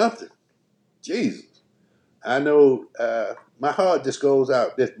 Do something. Jesus. I know my heart just goes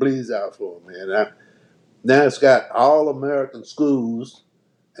out, just bleeds out for them, man. Now it's got all American schools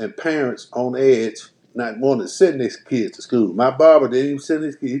and parents on edge, not wanting to send their kids to school. My barber didn't even send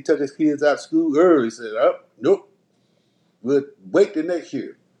his kids. He took his kids out of school early. He said, nope, we'll wait till next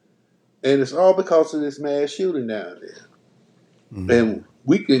year. And it's all because of this mass shooting down there. Mm. And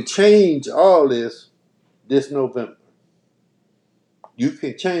we can change all this November. You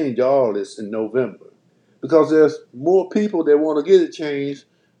can change all this in November. Because there's more people that want to get it changed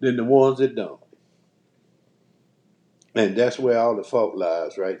than the ones that don't. And that's where all the fault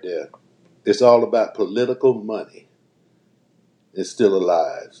lies right there. It's all about political money. It's still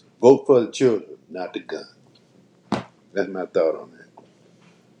alive. Vote for the children, not the gun. That's my thought on that.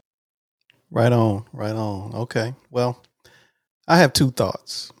 Right on, right on. Okay. Well, I have two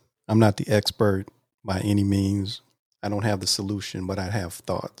thoughts. I'm not the expert by any means. I don't have the solution, but I have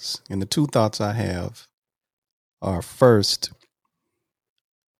thoughts. And the two thoughts I have are, first,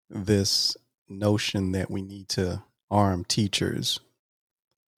 this notion that we need to arm teachers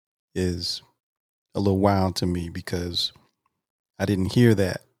is a little wild to me, because I didn't hear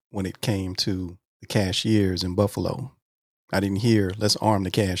that when it came to the cashiers in Buffalo. I didn't hear, let's arm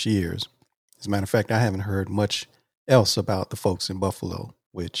the cashiers. As a matter of fact, I haven't heard much else about the folks in Buffalo,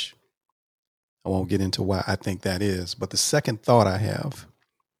 which I won't get into why I think that is. But the second thought I have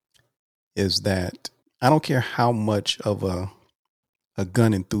is that I don't care how much of a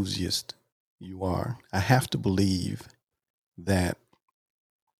gun enthusiast you are, I have to believe that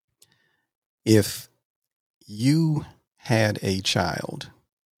if you had a child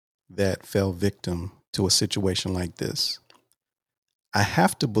that fell victim to a situation like this, I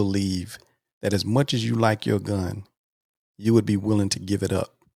have to believe that as much as you like your gun, you would be willing to give it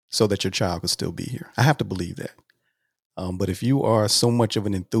up so that your child could still be here. I have to believe that. But if you are so much of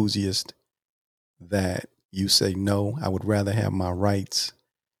an enthusiast that you say, no, I would rather have my rights,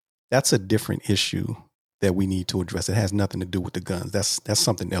 that's a different issue that we need to address. It has nothing to do with the guns. That's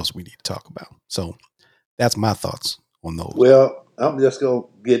something else we need to talk about. So that's my thoughts on those. Well, I'm just going to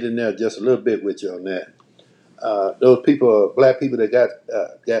get in there just a little bit with you on that. Those people, black people that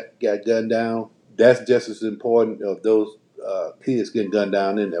got gunned down, that's just as important of those kids getting gunned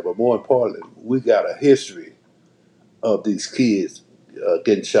down in there. But more importantly, we got a history of these kids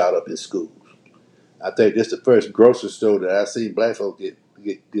getting shot up in schools. I think this is the first grocery store that I've seen black folks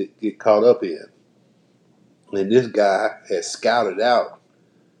get caught up in. And this guy has scouted out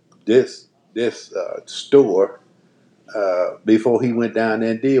this store before he went down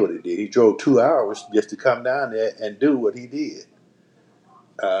there and did what he did. He drove 2 hours just to come down there and do what he did.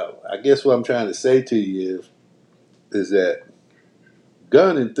 I guess what I'm trying to say to you is that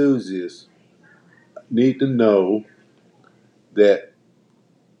gun enthusiasts need to know that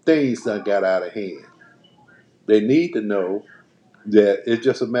things done got out of hand. They need to know that it's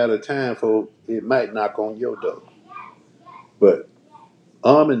just a matter of time for it might knock on your door. But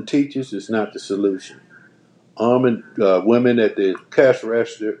arming teachers is not the solution. Arming women at the cash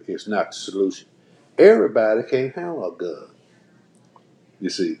register is not the solution. Everybody can't handle a gun. You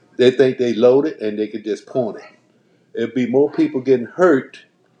see, they think they loaded and they can just point it. It'd be more people getting hurt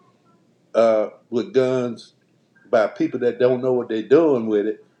with guns by people that don't know what they're doing with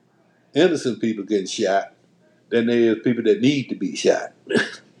it, innocent people getting shot, than there is people that need to be shot.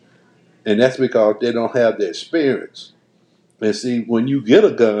 And that's because they don't have the experience. And see, when you get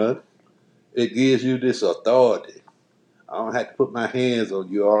a gun, it gives you this authority. I don't have to put my hands on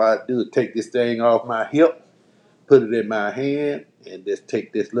you. All I do is take this thing off my hip, put it in my hand, and just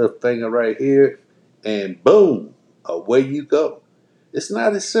take this little finger right here, and boom, away you go. It's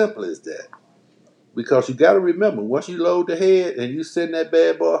not as simple as that. Because you got to remember, once you load the head and you send that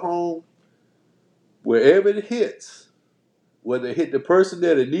bad boy home, wherever it hits, whether it hit the person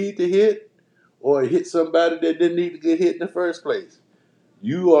that it need to hit or it hit somebody that didn't need to get hit in the first place,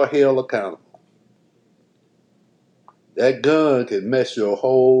 you are held accountable. That gun can mess your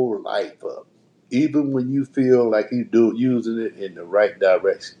whole life up, even when you feel like you do using it in the right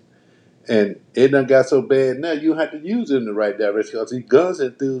direction. And it done got so bad now, you have to use it in the right direction, because these guns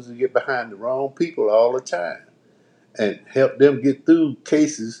enthusiasts get behind the wrong people all the time and help them get through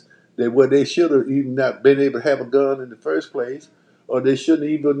cases that where they should have even not been able to have a gun in the first place, or they shouldn't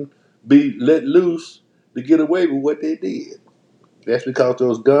even be let loose to get away with what they did. That's because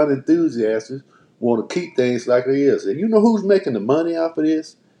those gun enthusiasts want to keep things like they is. And you know who's making the money off of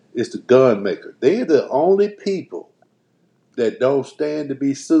this? It's the gun maker. They're the only people that don't stand to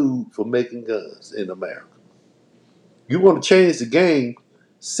be sued for making guns in America. You want to change the game,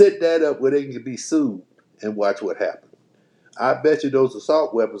 set that up where they can be sued and watch what happens. I bet you those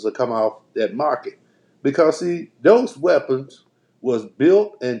assault weapons will come off that market. Because, see, those weapons was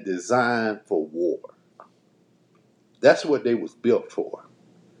built and designed for war. That's what they was built for.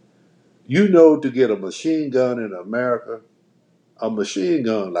 You know, to get a machine gun in America, a machine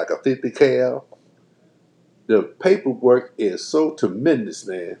gun like a 50 cal, the paperwork is so tremendous,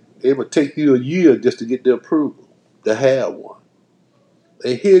 man. It would take you a year just to get the approval to have one.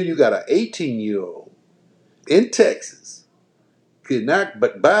 And here you got an 18-year-old in Texas, cannot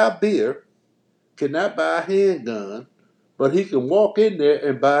but buy a beer, cannot buy a handgun, but he can walk in there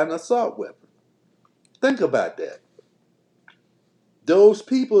and buy an assault weapon. Think about that. Those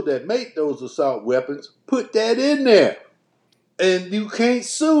people that make those assault weapons put that in there. And you can't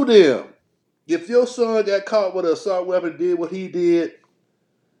sue them. If your son got caught with an assault weapon, did what he did,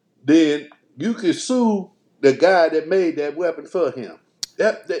 then you can sue the guy that made that weapon for him.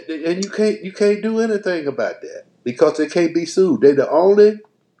 And you can't do anything about that because they can't be sued. They're the only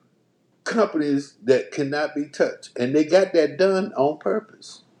companies that cannot be touched. And they got that done on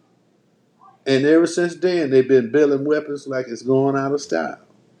purpose. And ever since then, they've been building weapons like it's going out of style.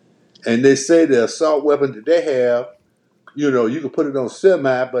 And they say the assault weapon that they have, you can put it on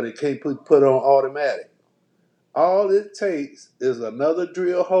semi, but it can't put on automatic. All it takes is another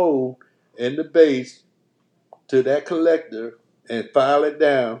drill hole in the base to that collector and file it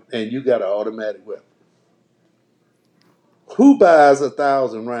down, and you got an automatic weapon. Who buys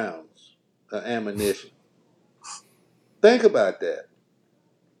 1,000 rounds of ammunition? Think about that.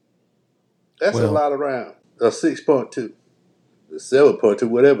 That's a lot of rounds. A 6.2, a 7.2,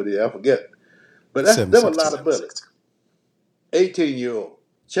 whatever it is, I forget. But that's a lot of bullets. 18-year-old.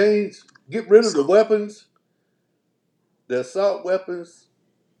 Get rid of the weapons, the assault weapons,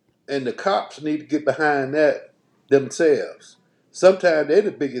 and the cops need to get behind that themselves. Sometimes they're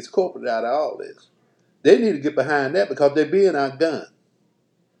the biggest culprit out of all this. They need to get behind that because they're being outgunned.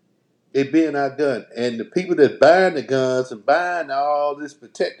 They're being outgunned. And the people that's buying the guns and buying all this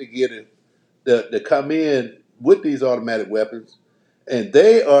protective gear that come in with these automatic weapons, and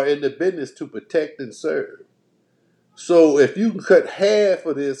they are in the business to protect and serve. So if you can cut half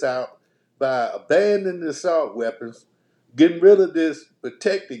of this out by abandoning the assault weapons, getting rid of this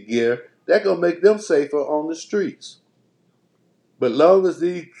protective gear, that's going to make them safer on the streets. But long as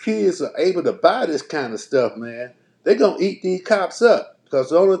these kids are able to buy this kind of stuff, man, they're going to eat these cops up. Because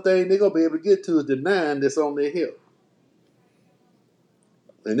the only thing they're going to be able to get to is the 9 that's on their hip.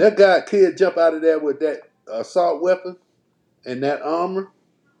 And that kid jump out of there with that assault weapon and that armor,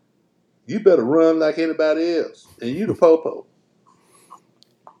 you better run like anybody else. And you the popo.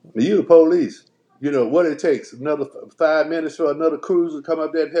 And you the police. What it takes. Another 5 minutes for another cruiser to come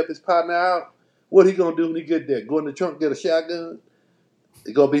up there and help his partner out. What he going to do when he get there? Go in the trunk, get a shotgun?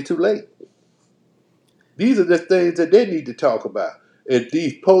 It's going to be too late. These are the things that they need to talk about. If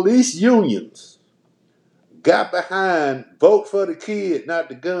these police unions got behind vote for the kid, not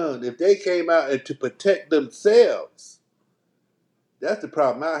the gun, if they came out and to protect themselves, that's the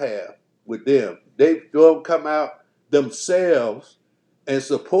problem I have with them. They don't come out themselves and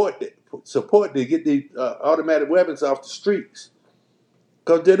support to get these automatic weapons off the streets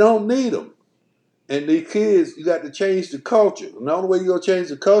because they don't need them. And these kids, you got to change the culture. And the only way you're going to change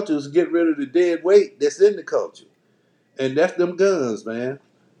the culture is get rid of the dead weight that's in the culture. And that's them guns, man.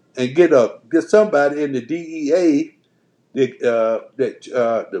 And get somebody in the DEA what's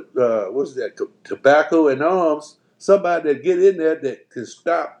that? Tobacco and arms. Somebody that get in there that can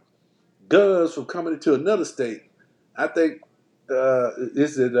stop guns from coming into another state. I think I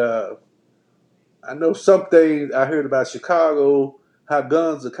know something I heard about Chicago, how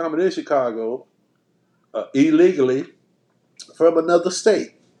guns are coming in Chicago illegally from another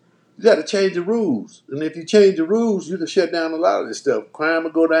state. You got to change the rules. And if you change the rules, you can shut down a lot of this stuff. Crime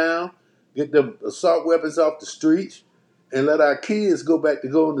will go down, get the assault weapons off the streets, and let our kids go back to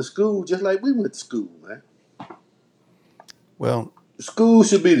going to school just like we went to school, man. Well, school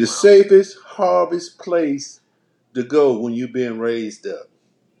should be the safest, hardest place to go when you're being raised up.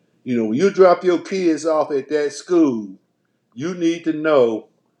 When you drop your kids off at that school, you need to know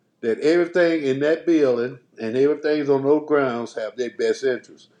that everything in that building and everything's on those grounds have their best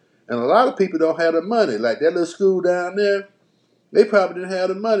interests. And a lot of people don't have the money. Like that little school down there, they probably didn't have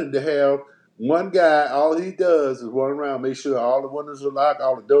the money to have one guy, all he does is run around, make sure all the windows are locked,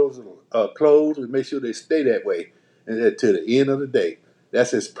 all the doors are closed, and make sure they stay that way and to the end of the day.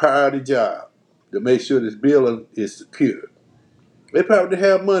 That's his priority job, to make sure this building is secure. They probably didn't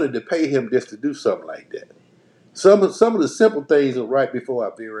have money to pay him just to do something like that. Some of the simple things are right before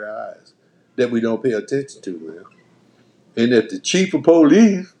our very eyes that we don't pay attention to, man. And if the chief of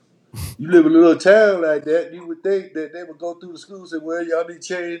police, you live in a little town like that, you would think that they would go through the school and say, well, y'all need to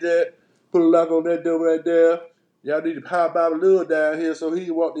change that, put a lock on that door right there. Y'all need to power Baba Lil down here so he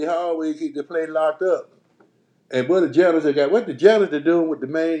can walk the hallway and keep the place locked up. And what the janitor doing with the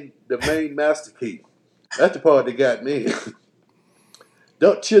main master key? That's the part that got me.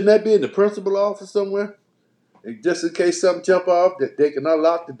 Shouldn't that be in the principal office somewhere? And just in case something jump off, that they can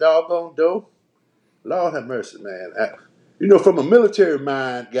unlock the doggone door. Lord have mercy, man. From a military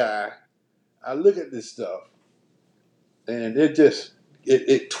mind guy, I look at this stuff and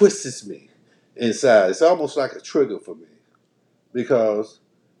it twists me inside. It's almost like a trigger for me because,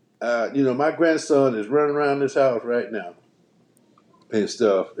 my grandson is running around this house right now and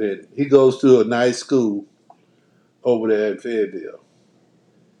stuff, and he goes to a nice school over there in Fayetteville.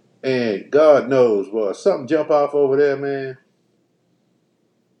 And God knows, boy, something jump off over there, man,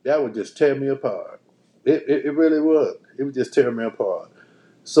 that would just tear me apart. It really would. It would just tear me apart.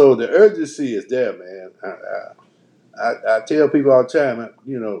 So the urgency is there, man. I tell people all the time,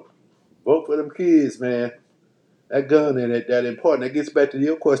 vote for them kids, man. That gun ain't that important. That gets back to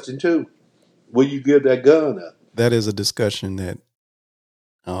your question too. Will you give that gun up? That is a discussion that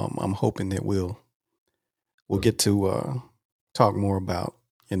I'm hoping that we'll get to talk more about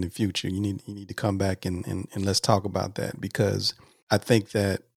in the future. You need to come back and let's talk about that, because I think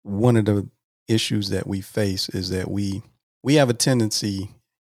that one of the issues that we face is that we have a tendency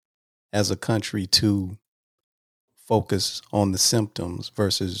as a country to focus on the symptoms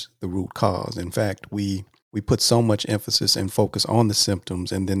versus the root cause. In fact, we put so much emphasis and focus on the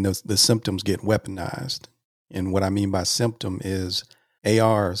symptoms, and then the symptoms get weaponized. And what I mean by symptom is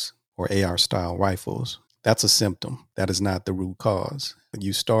ARs or AR style rifles. That's a symptom. That is not the root cause.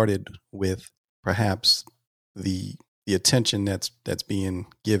 You started with perhaps the attention that's being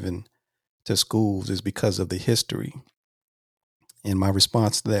given to schools is because of the history. And my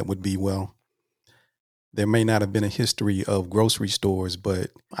response to that would be, well, there may not have been a history of grocery stores, but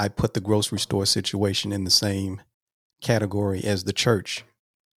I put the grocery store situation in the same category as the church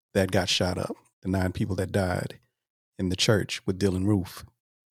that got shot up, the 9 people that died in the church with Dylan Roof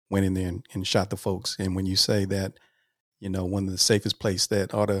went in there and shot the folks. And when you say that, one of the safest place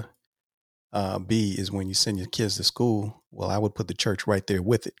that ought to be is when you send your kids to school, well, I would put the church right there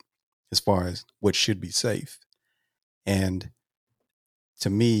with it as far as what should be safe. And to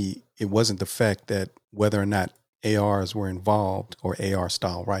me, it wasn't the fact that whether or not ARs were involved or AR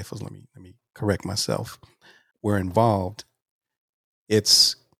style rifles, let me correct myself, were involved.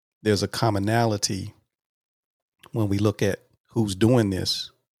 There's a commonality when we look at who's doing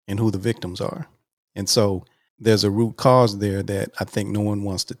this and who the victims are. And so there's a root cause there that I think no one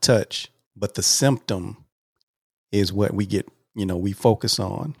wants to touch, but the symptom is what we focus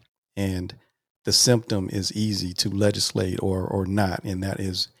on. And the symptom is easy to legislate or not. And that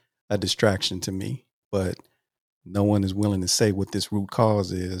is a distraction to me, but no one is willing to say what this root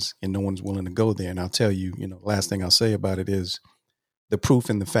cause is, and no one's willing to go there. And I'll tell you, last thing I'll say about it is the proof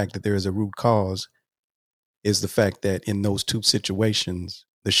in the fact that there is a root cause is the fact that in those 2 situations,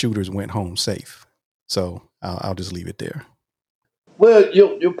 the shooters went home safe. So I'll just leave it there. Well,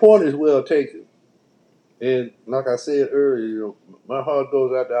 your point is well taken. And like I said earlier, my heart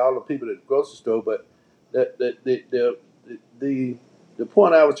goes out to all the people at the grocery store. But the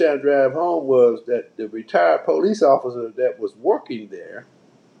point I was trying to drive home was that the retired police officer that was working there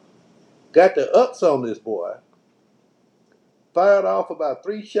got the ups on this boy, fired off about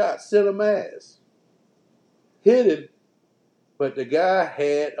 3 shots, sent him ass, hit him, but the guy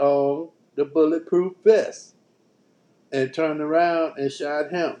had on the bulletproof vest and turned around and shot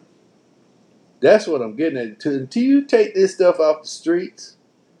him. That's what I'm getting at. Until you take this stuff off the streets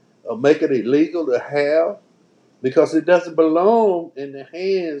or make it illegal to have, because it doesn't belong in the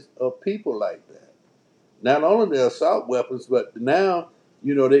hands of people like that. Not only the assault weapons, but now,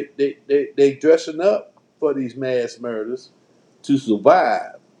 they dressing up for these mass murders to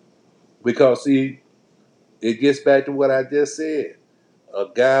survive. Because, see, it gets back to what I just said. A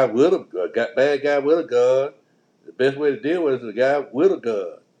bad guy with a gun, the best way to deal with it is a guy with a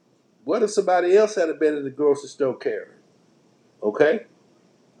gun. What if somebody else had been in the grocery store carrying? Okay?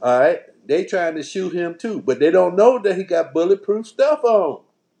 All right? They trying to shoot him too, but they don't know that he got bulletproof stuff on.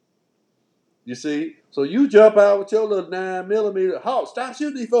 You see? So you jump out with your little 9mm. Halt, stop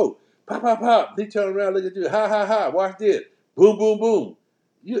shooting these folks. Pop, pop, pop. He turn around, look at you. Ha, ha, ha. Watch this. Boom, boom, boom.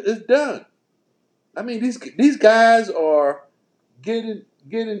 It's done. I mean, these guys are getting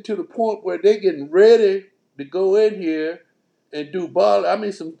to the point where they're getting ready to go in here and do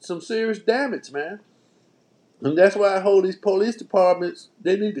some serious damage, man. And that's why I hold these police departments,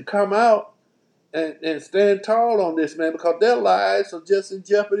 they need to come out and stand tall on this, man, because their lives are just in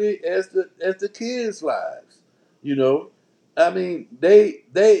jeopardy as the kids' lives. I mean,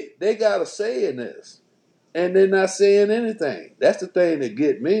 they got a say in this, and they're not saying anything. That's the thing that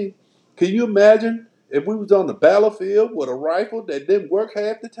get me. Can you imagine if we was on the battlefield with a rifle that didn't work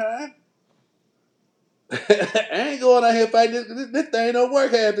half the time? I ain't going out here fighting this thing don't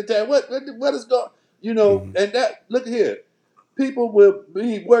work half the time. What is going? You know, Mm-hmm. and that, look here, people will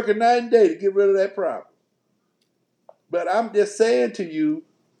be working night and day to get rid of that problem. But I'm just saying to you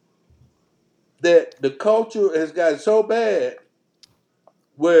that the culture has gotten so bad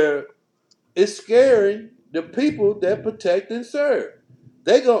where it's scaring the people that protect and serve.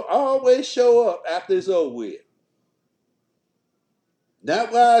 They're going to always show up after it's over with.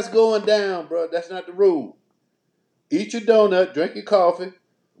 Not while it's going down, bro. That's not the rule. Eat your donut, drink your coffee.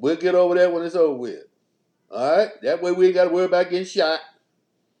 We'll get over there when it's over with. All right? That way we ain't got to worry about getting shot.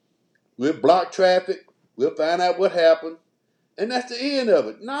 We'll block traffic. We'll find out what happened. And that's the end of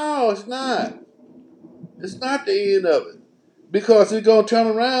it. No, it's not. It's not the end of it. Because it's going to turn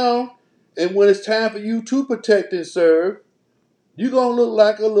around, and when it's time for you to protect and serve, you're going to look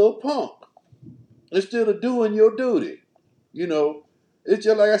like a little punk instead of doing your duty. You know, it's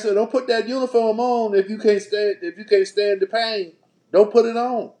just like I said, don't put that uniform on if you can't stand the pain. Don't put it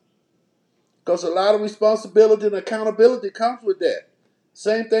on. Because a lot of responsibility and accountability comes with that.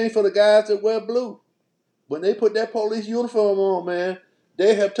 Same thing for the guys that wear blue. When they put that police uniform on, man,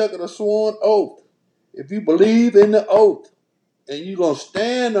 they have taken a sworn oath. If you believe in the oath and you're going to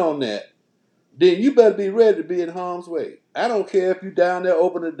stand on that, then you better be ready to be in harm's way. I don't care if you down there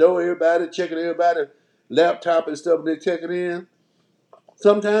opening the door, everybody checking everybody's laptop and stuff they're checking in.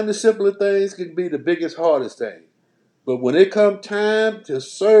 Sometimes the simpler things can be the biggest, hardest thing. But when it comes time to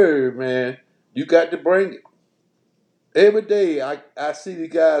serve, man, you got to bring it. Every day I see the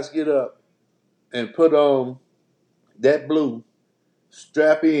guys get up and put on that blue,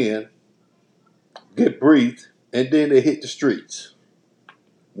 strap in, get briefed, and then they hit the streets.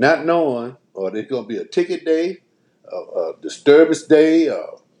 Not knowing, or there's going to be a ticket day, a disturbance day,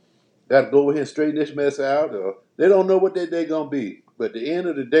 or got to go over here and straighten this mess out, or they don't know what that day going to be. But at the end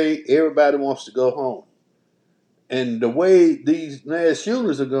of the day, everybody wants to go home. And the way these mass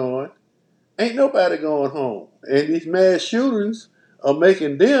shootings are going, ain't nobody going home. And these mass shootings are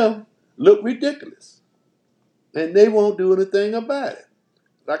making them look ridiculous. And they won't do anything about it.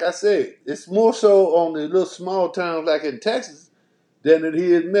 Like I said, it's more so on the little small towns like in Texas than it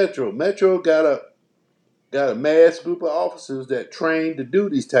is Metro. Metro got a mass group of officers that train to do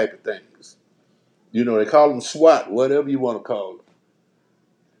these type of things. You know, they call them SWAT, whatever you want to call them.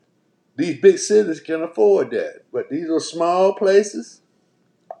 These big cities can afford that. But these are small places.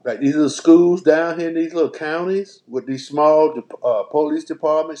 Like these little schools down here in these little counties with these small police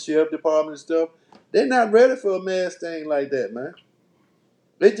departments, sheriff departments and stuff, they're not ready for a mass thing like that, man.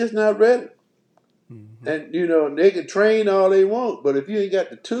 They're just not ready. Mm-hmm. And, you know, they can train all they want, but if you ain't got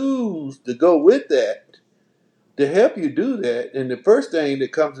the tools to go with that, to help you do that, and the first thing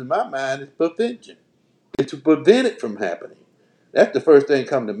that comes to my mind is prevention. It's to prevent it from happening. That's the first thing that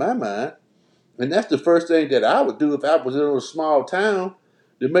comes to my mind. And that's the first thing that I would do if I was in a small town,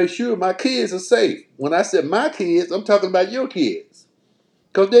 to make sure my kids are safe. When I said my kids, I'm talking about your kids.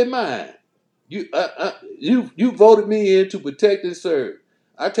 Because they're mine. You voted me in to protect and serve.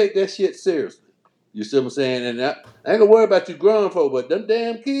 I take that shit seriously. You see what I'm saying? And I ain't going to worry about you grown folk, but them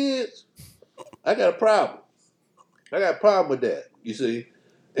damn kids, I got a problem. I got a problem with that, you see.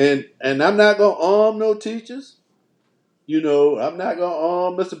 And I'm not going to arm no teachers. You know, I'm not going to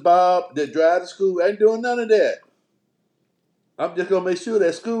arm Mr. Bob that drives the school. I ain't doing none of that. I'm just going to make sure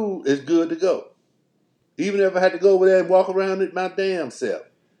that school is good to go. Even if I had to go over there and walk around it my damn self.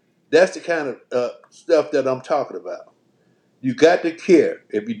 That's the kind of stuff that I'm talking about. You got to care.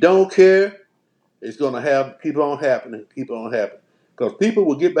 If you don't care, it's going to keep on happening. Because people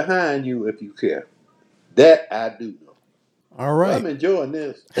will get behind you if you care. That I do know. All right. So I'm enjoying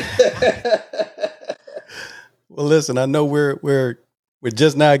this. Well, listen, I know we're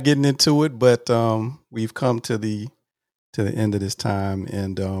just now getting into it, but we've come to the end of this time,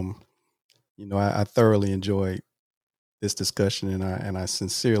 and you know, I thoroughly enjoyed this discussion, and I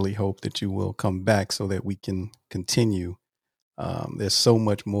sincerely hope that you will come back so that we can continue. There's so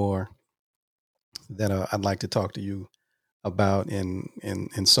much more that I'd like to talk to you about,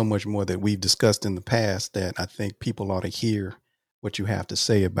 and so much more that we've discussed in the past that I think people ought to hear what you have to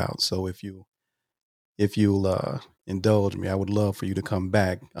say about. So if you'll indulge me, I would love for you to come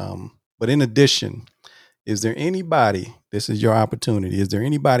back. But in addition, is there anybody, this is your opportunity, is there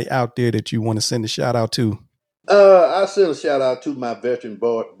anybody out there that you want to send a shout out to? I send a shout out to my veteran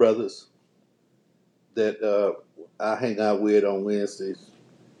brothers that I hang out with on Wednesdays.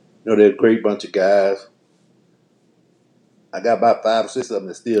 You know, they're a great bunch of guys. I got about 5 or 6 of them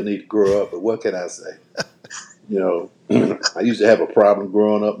that still need to grow up, but what can I say? You know, I used to have a problem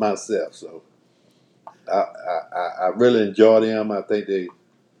growing up myself, so I really enjoy them. I think they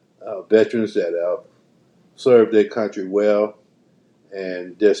veterans that served their country well,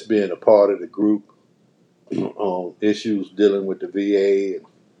 and just being a part of the group. on issues dealing with the VA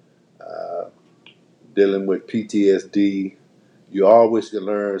and dealing with PTSD. You always can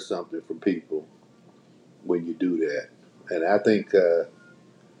learn something from people when you do that. And I think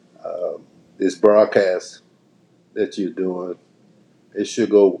this broadcast that you're doing, it should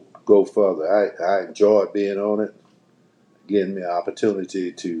go further. I enjoyed being on it, getting me an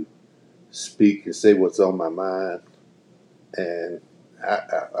opportunity to speak and say what's on my mind. And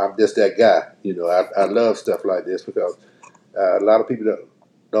I'm just that guy. I love stuff like this because a lot of people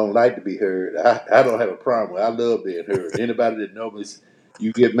don't like to be heard. I don't have a problem with it. I love being heard. Anybody that knows me,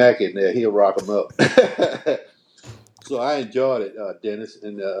 you get Mac in there, he'll rock them up. So I enjoyed it, Dennis,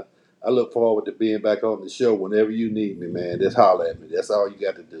 and I look forward to being back on the show whenever you need me, man. Just holler at me. That's all you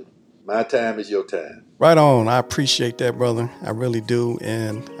got to do. My time is your time. Right on. I appreciate that, brother. I really do.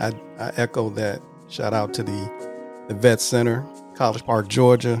 And I echo that. Shout out to the Vet Center, College Park,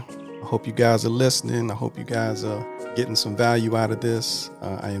 Georgia. I hope you guys are listening. I hope you guys are getting some value out of this.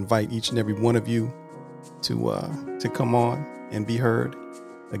 I invite each and every one of you to come on and be heard.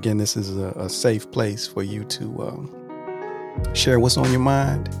 Again, this is a safe place for you to share what's on your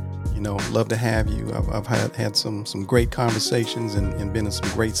mind. Love to have you. I've had some great conversations and been in some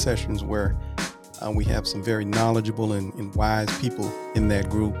great sessions where we have some very knowledgeable and wise people in that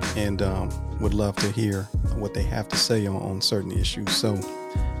group, and would love to hear what they have to say on certain issues. So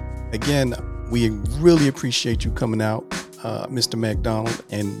again, we really appreciate you coming out, Mr. McDonald.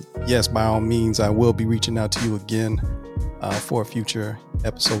 And yes, by all means, I will be reaching out to you again for a future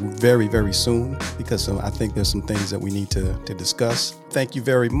episode very, very soon, because I think there's some things that we need to discuss. Thank you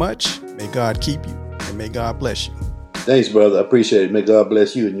very much. May God keep you and may God bless you. Thanks, brother. I appreciate it. May God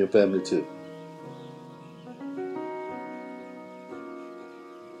bless you and your family too.